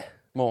 Yeah.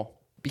 More.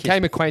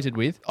 Became acquainted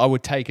with, I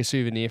would take a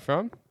souvenir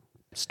from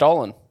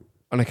Stolen.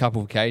 on a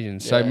couple of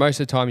occasions. So Yeah. most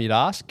of the time you'd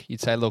ask,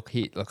 you'd say, look,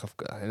 I've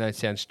got, I know it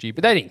sounds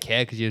stupid. They didn't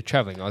care because you're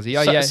traveling Aussie.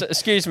 Oh, yeah. So,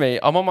 excuse me,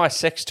 I'm on my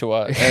sex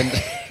tour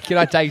and Can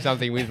I take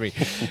something with me?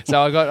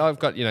 So I've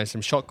got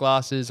some shot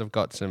glasses. I've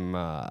got some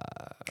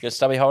get a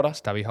stubby holder.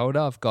 stubby holder.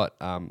 I've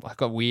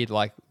got weird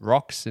like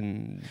rocks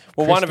and.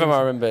 Well, one of them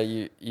crystals. I remember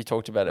you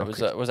talked about it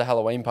was a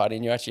Halloween party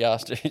and you actually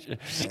asked her.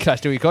 Can I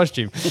steal your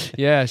costume?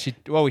 Yeah,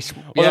 Well,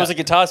 there was a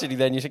guitar sitting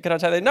there and you said, can I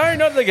take that? No,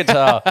 not the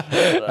guitar.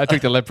 I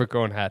took the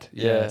leprechaun hat.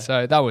 Yeah.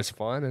 So that was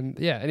fine.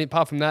 And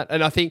apart from that,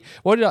 and I think,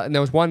 and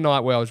there was one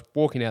night where I was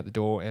walking out the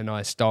door and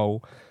I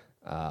stole,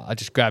 I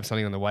just grabbed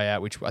something on the way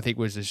out, which I think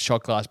was a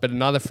shot glass. But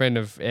another friend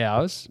of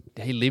ours,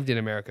 he lived in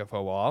America for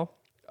a while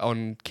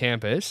on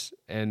campus.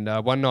 And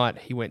one night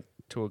he went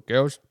to a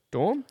girl's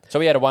dorm. So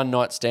we had a one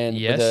night stand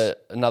Yes. with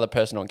another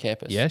person on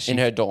campus in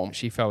her dorm.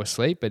 She fell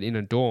asleep, but in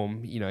a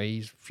dorm,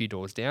 he's a few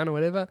doors down or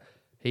whatever.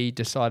 He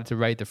decided to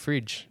raid the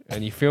fridge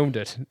and he filmed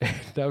it.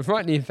 That was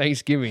right near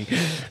Thanksgiving.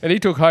 And he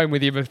took home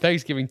with him a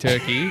Thanksgiving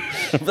turkey,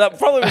 That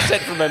probably was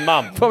sent from her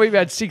mum. probably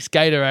about 6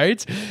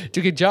 Gatorades,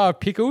 took a jar of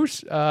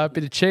pickles, a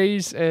bit of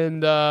cheese,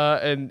 and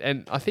I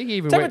think he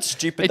even That went... was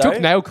stupid, He though.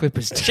 took nail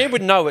clippers. She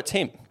would know it's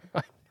him.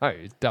 Oh,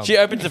 it's dumb. She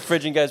opens the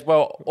fridge and goes,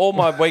 well, all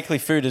my weekly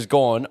food is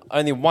gone.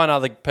 Only one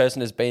other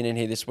person has been in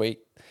here this week.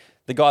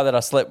 The guy that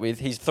I slept with,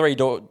 he's three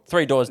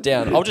doors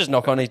down. I'll just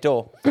knock on his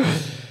door.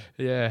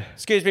 Yeah.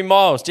 Excuse me,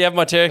 Miles, do you have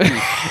my turkey?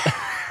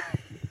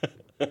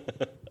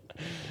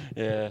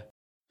 Yeah.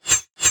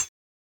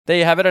 There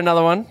you have it,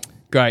 another one.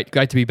 Great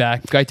to be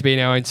back. Great to be in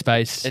our own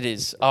space. It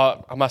is. I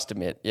must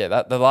admit,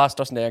 yeah, the last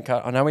Doss and Down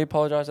cut, I know we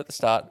apologised at the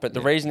start, but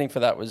the reasoning for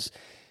that was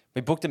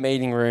we booked a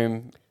meeting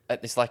room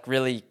at this like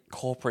really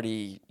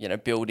corporate-y,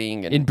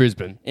 building. And In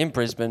Brisbane. In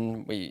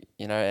Brisbane,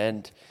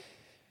 and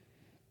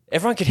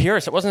everyone could hear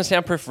us. It wasn't a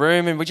soundproof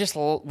room, and we just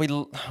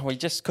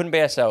couldn't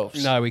be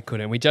ourselves. No, we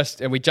couldn't. We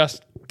just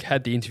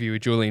had the interview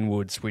with Julian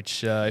Woods,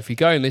 which if you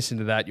go and listen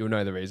to that, you'll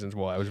know the reasons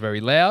why. It was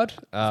very loud.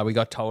 We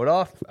got told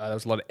off. There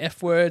was a lot of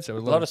F words. There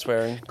was a lot of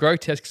swearing,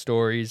 grotesque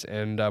stories,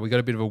 and we got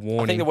a bit of a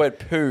warning. I think the word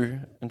poo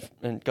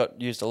and got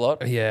used a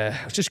lot. Yeah,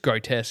 it's just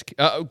grotesque.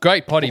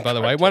 Great potty, by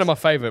the way. One of my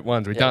favourite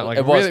ones. We don't like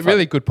it. Was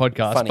really good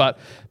podcast, funny. But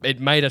it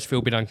made us feel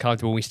a bit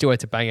uncomfortable. We still had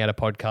to bang out a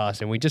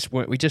podcast, and we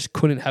just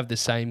couldn't have the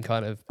same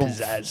kind of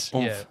pizzazz.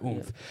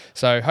 Oomph.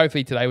 So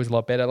hopefully today was a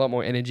lot better, a lot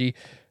more energy.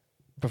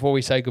 Before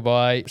we say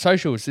goodbye,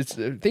 socials,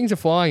 things are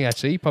flying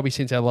actually, probably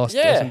since our last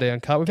S&D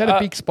Uncut. We've had a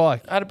big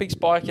spike. Had a big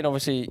spike in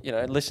obviously,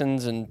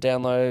 listens and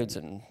downloads.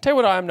 And tell you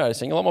what I'm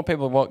noticing, a lot more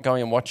people are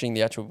going and watching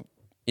the actual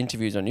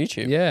interviews on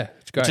YouTube. Yeah,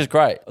 it's great. Which is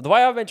great. The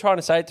way I've been trying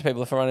to say it to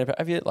people, if I run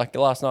have you, like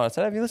last night, I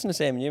said, have you listened to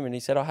Sam Newman? He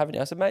said, I haven't.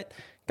 I said, mate,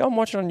 go and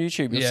watch it on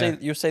YouTube.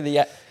 You'll see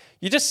the,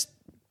 you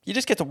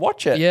just get to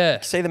watch it.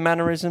 Yeah. See the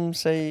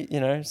mannerisms, see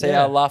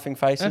our laughing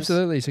faces.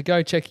 Absolutely. So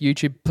go check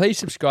YouTube. Please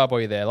subscribe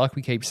while you're there. Like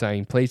we keep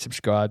saying, please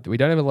subscribe. We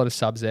don't have a lot of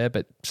subs there,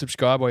 but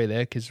subscribe while you're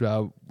there because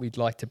we'd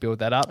like to build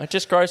that up. It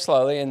just grows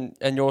slowly and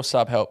your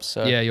sub helps.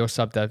 So. Yeah, your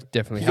sub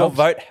definitely helps. Your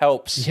vote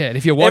helps. Yeah, and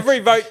if you're every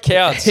vote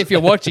counts. If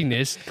you're watching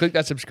this, click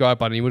that subscribe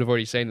button. You would have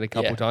already seen it a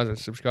couple of times and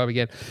subscribe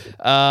again.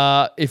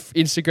 If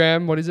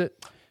Instagram, what is it?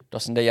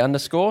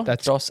 DosND_.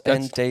 That's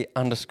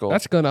DosND_.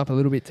 That's gone up a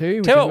little bit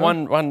too. Tell you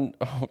what,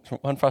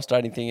 one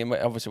frustrating thing, and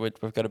obviously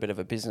we've got a bit of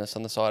a business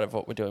on the side of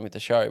what we're doing with the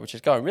show, which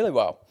is going really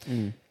well.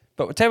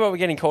 But we'll tell you what, we're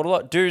getting called a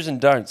lot, do's and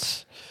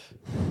don'ts.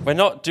 We're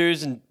not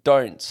do's and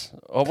don'ts.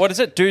 Or what is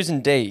it? Do's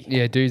and D.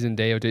 Yeah, do's and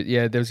D.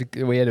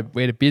 We had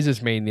a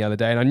business meeting the other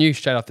day, and I knew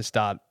straight off the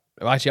start.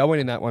 Actually, I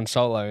went in that one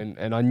solo,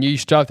 and I knew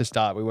straight off the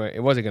start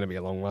it wasn't going to be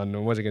a long one,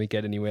 or wasn't going to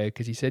get anywhere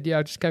because he said, "Yeah,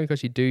 I just came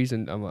across your do's,"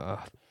 and I'm like,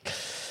 "Oh."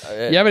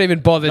 You haven't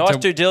even bothered. Nice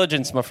due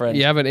diligence, my friend.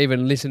 You haven't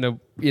even listened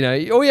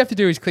to, all you have to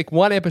do is click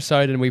one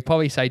episode and we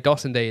probably say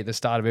Dos and D at the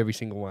start of every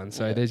single one.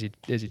 So there's your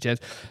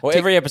chance. Well,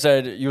 every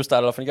episode you'll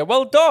start off and you go,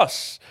 well,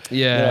 Dos.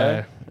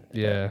 Yeah.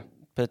 Yeah.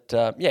 But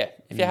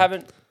if you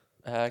haven't,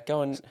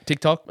 go on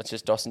TikTok. It's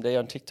just Dos and D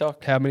on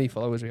TikTok. How many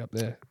followers are we up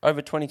there?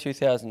 Over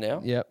 22,000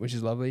 now. Yeah, which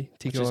is lovely.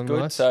 Which is good.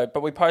 Nice. So,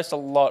 but we post a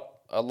lot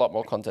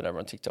more content over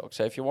on TikTok.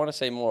 So if you want to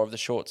see more of the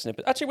short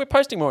snippets, actually we're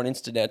posting more on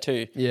Insta now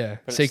too. Yeah,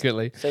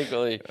 secretly.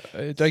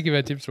 Don't give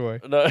our tips away.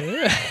 No.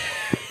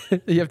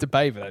 You have to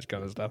pay for that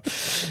kind of stuff.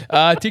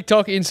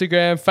 TikTok,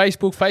 Instagram,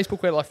 Facebook.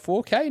 Facebook, we're like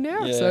 4K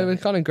now. So we're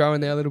kind of growing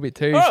there a little bit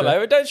too. All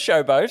right, mate, don't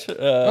showboat.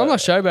 I'm not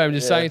showboat. I'm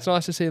just saying it's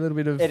nice to see a little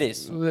bit of... It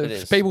is.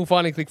 People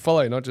finally click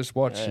follow, not just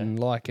watch and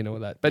like and all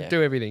that. But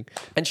do everything.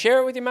 And share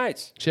it with your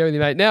mates.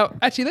 Now,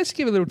 actually, let's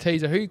give a little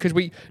teaser. Because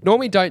we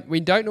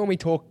don't normally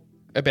talk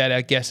about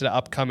our guests that are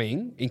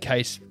upcoming in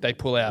case they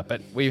pull out,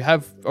 but we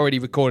have already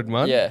recorded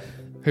one. Yeah.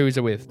 Who is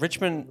it with?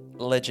 Richmond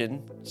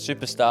legend,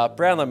 superstar,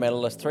 Brownlow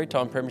medalist,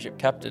 3-time premiership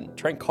captain,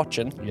 Trent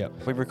Cotchin.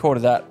 Yep. We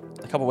recorded that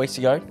a couple of weeks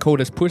ago. Called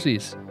us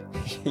pussies.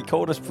 He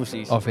called us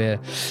pussies. Off air.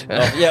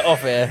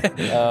 Off air.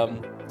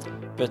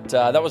 But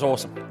that was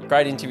awesome.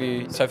 Great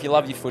interview. So if you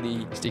love your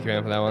footy... Stick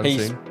around for that one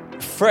soon.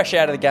 Fresh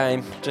out of the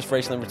game, just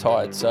recently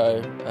retired.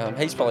 So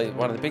he's probably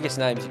one of the biggest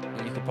names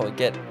you could probably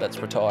get that's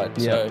retired.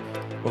 Yep. So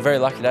we're very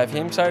lucky to have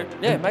him. So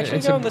make sure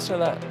you go and listen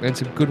to that. And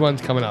some good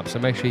ones coming up. So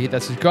make sure you hit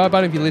that subscribe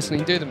button if you're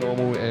listening. Do the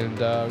normal, and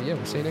we'll see you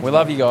next time. We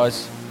love you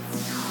guys.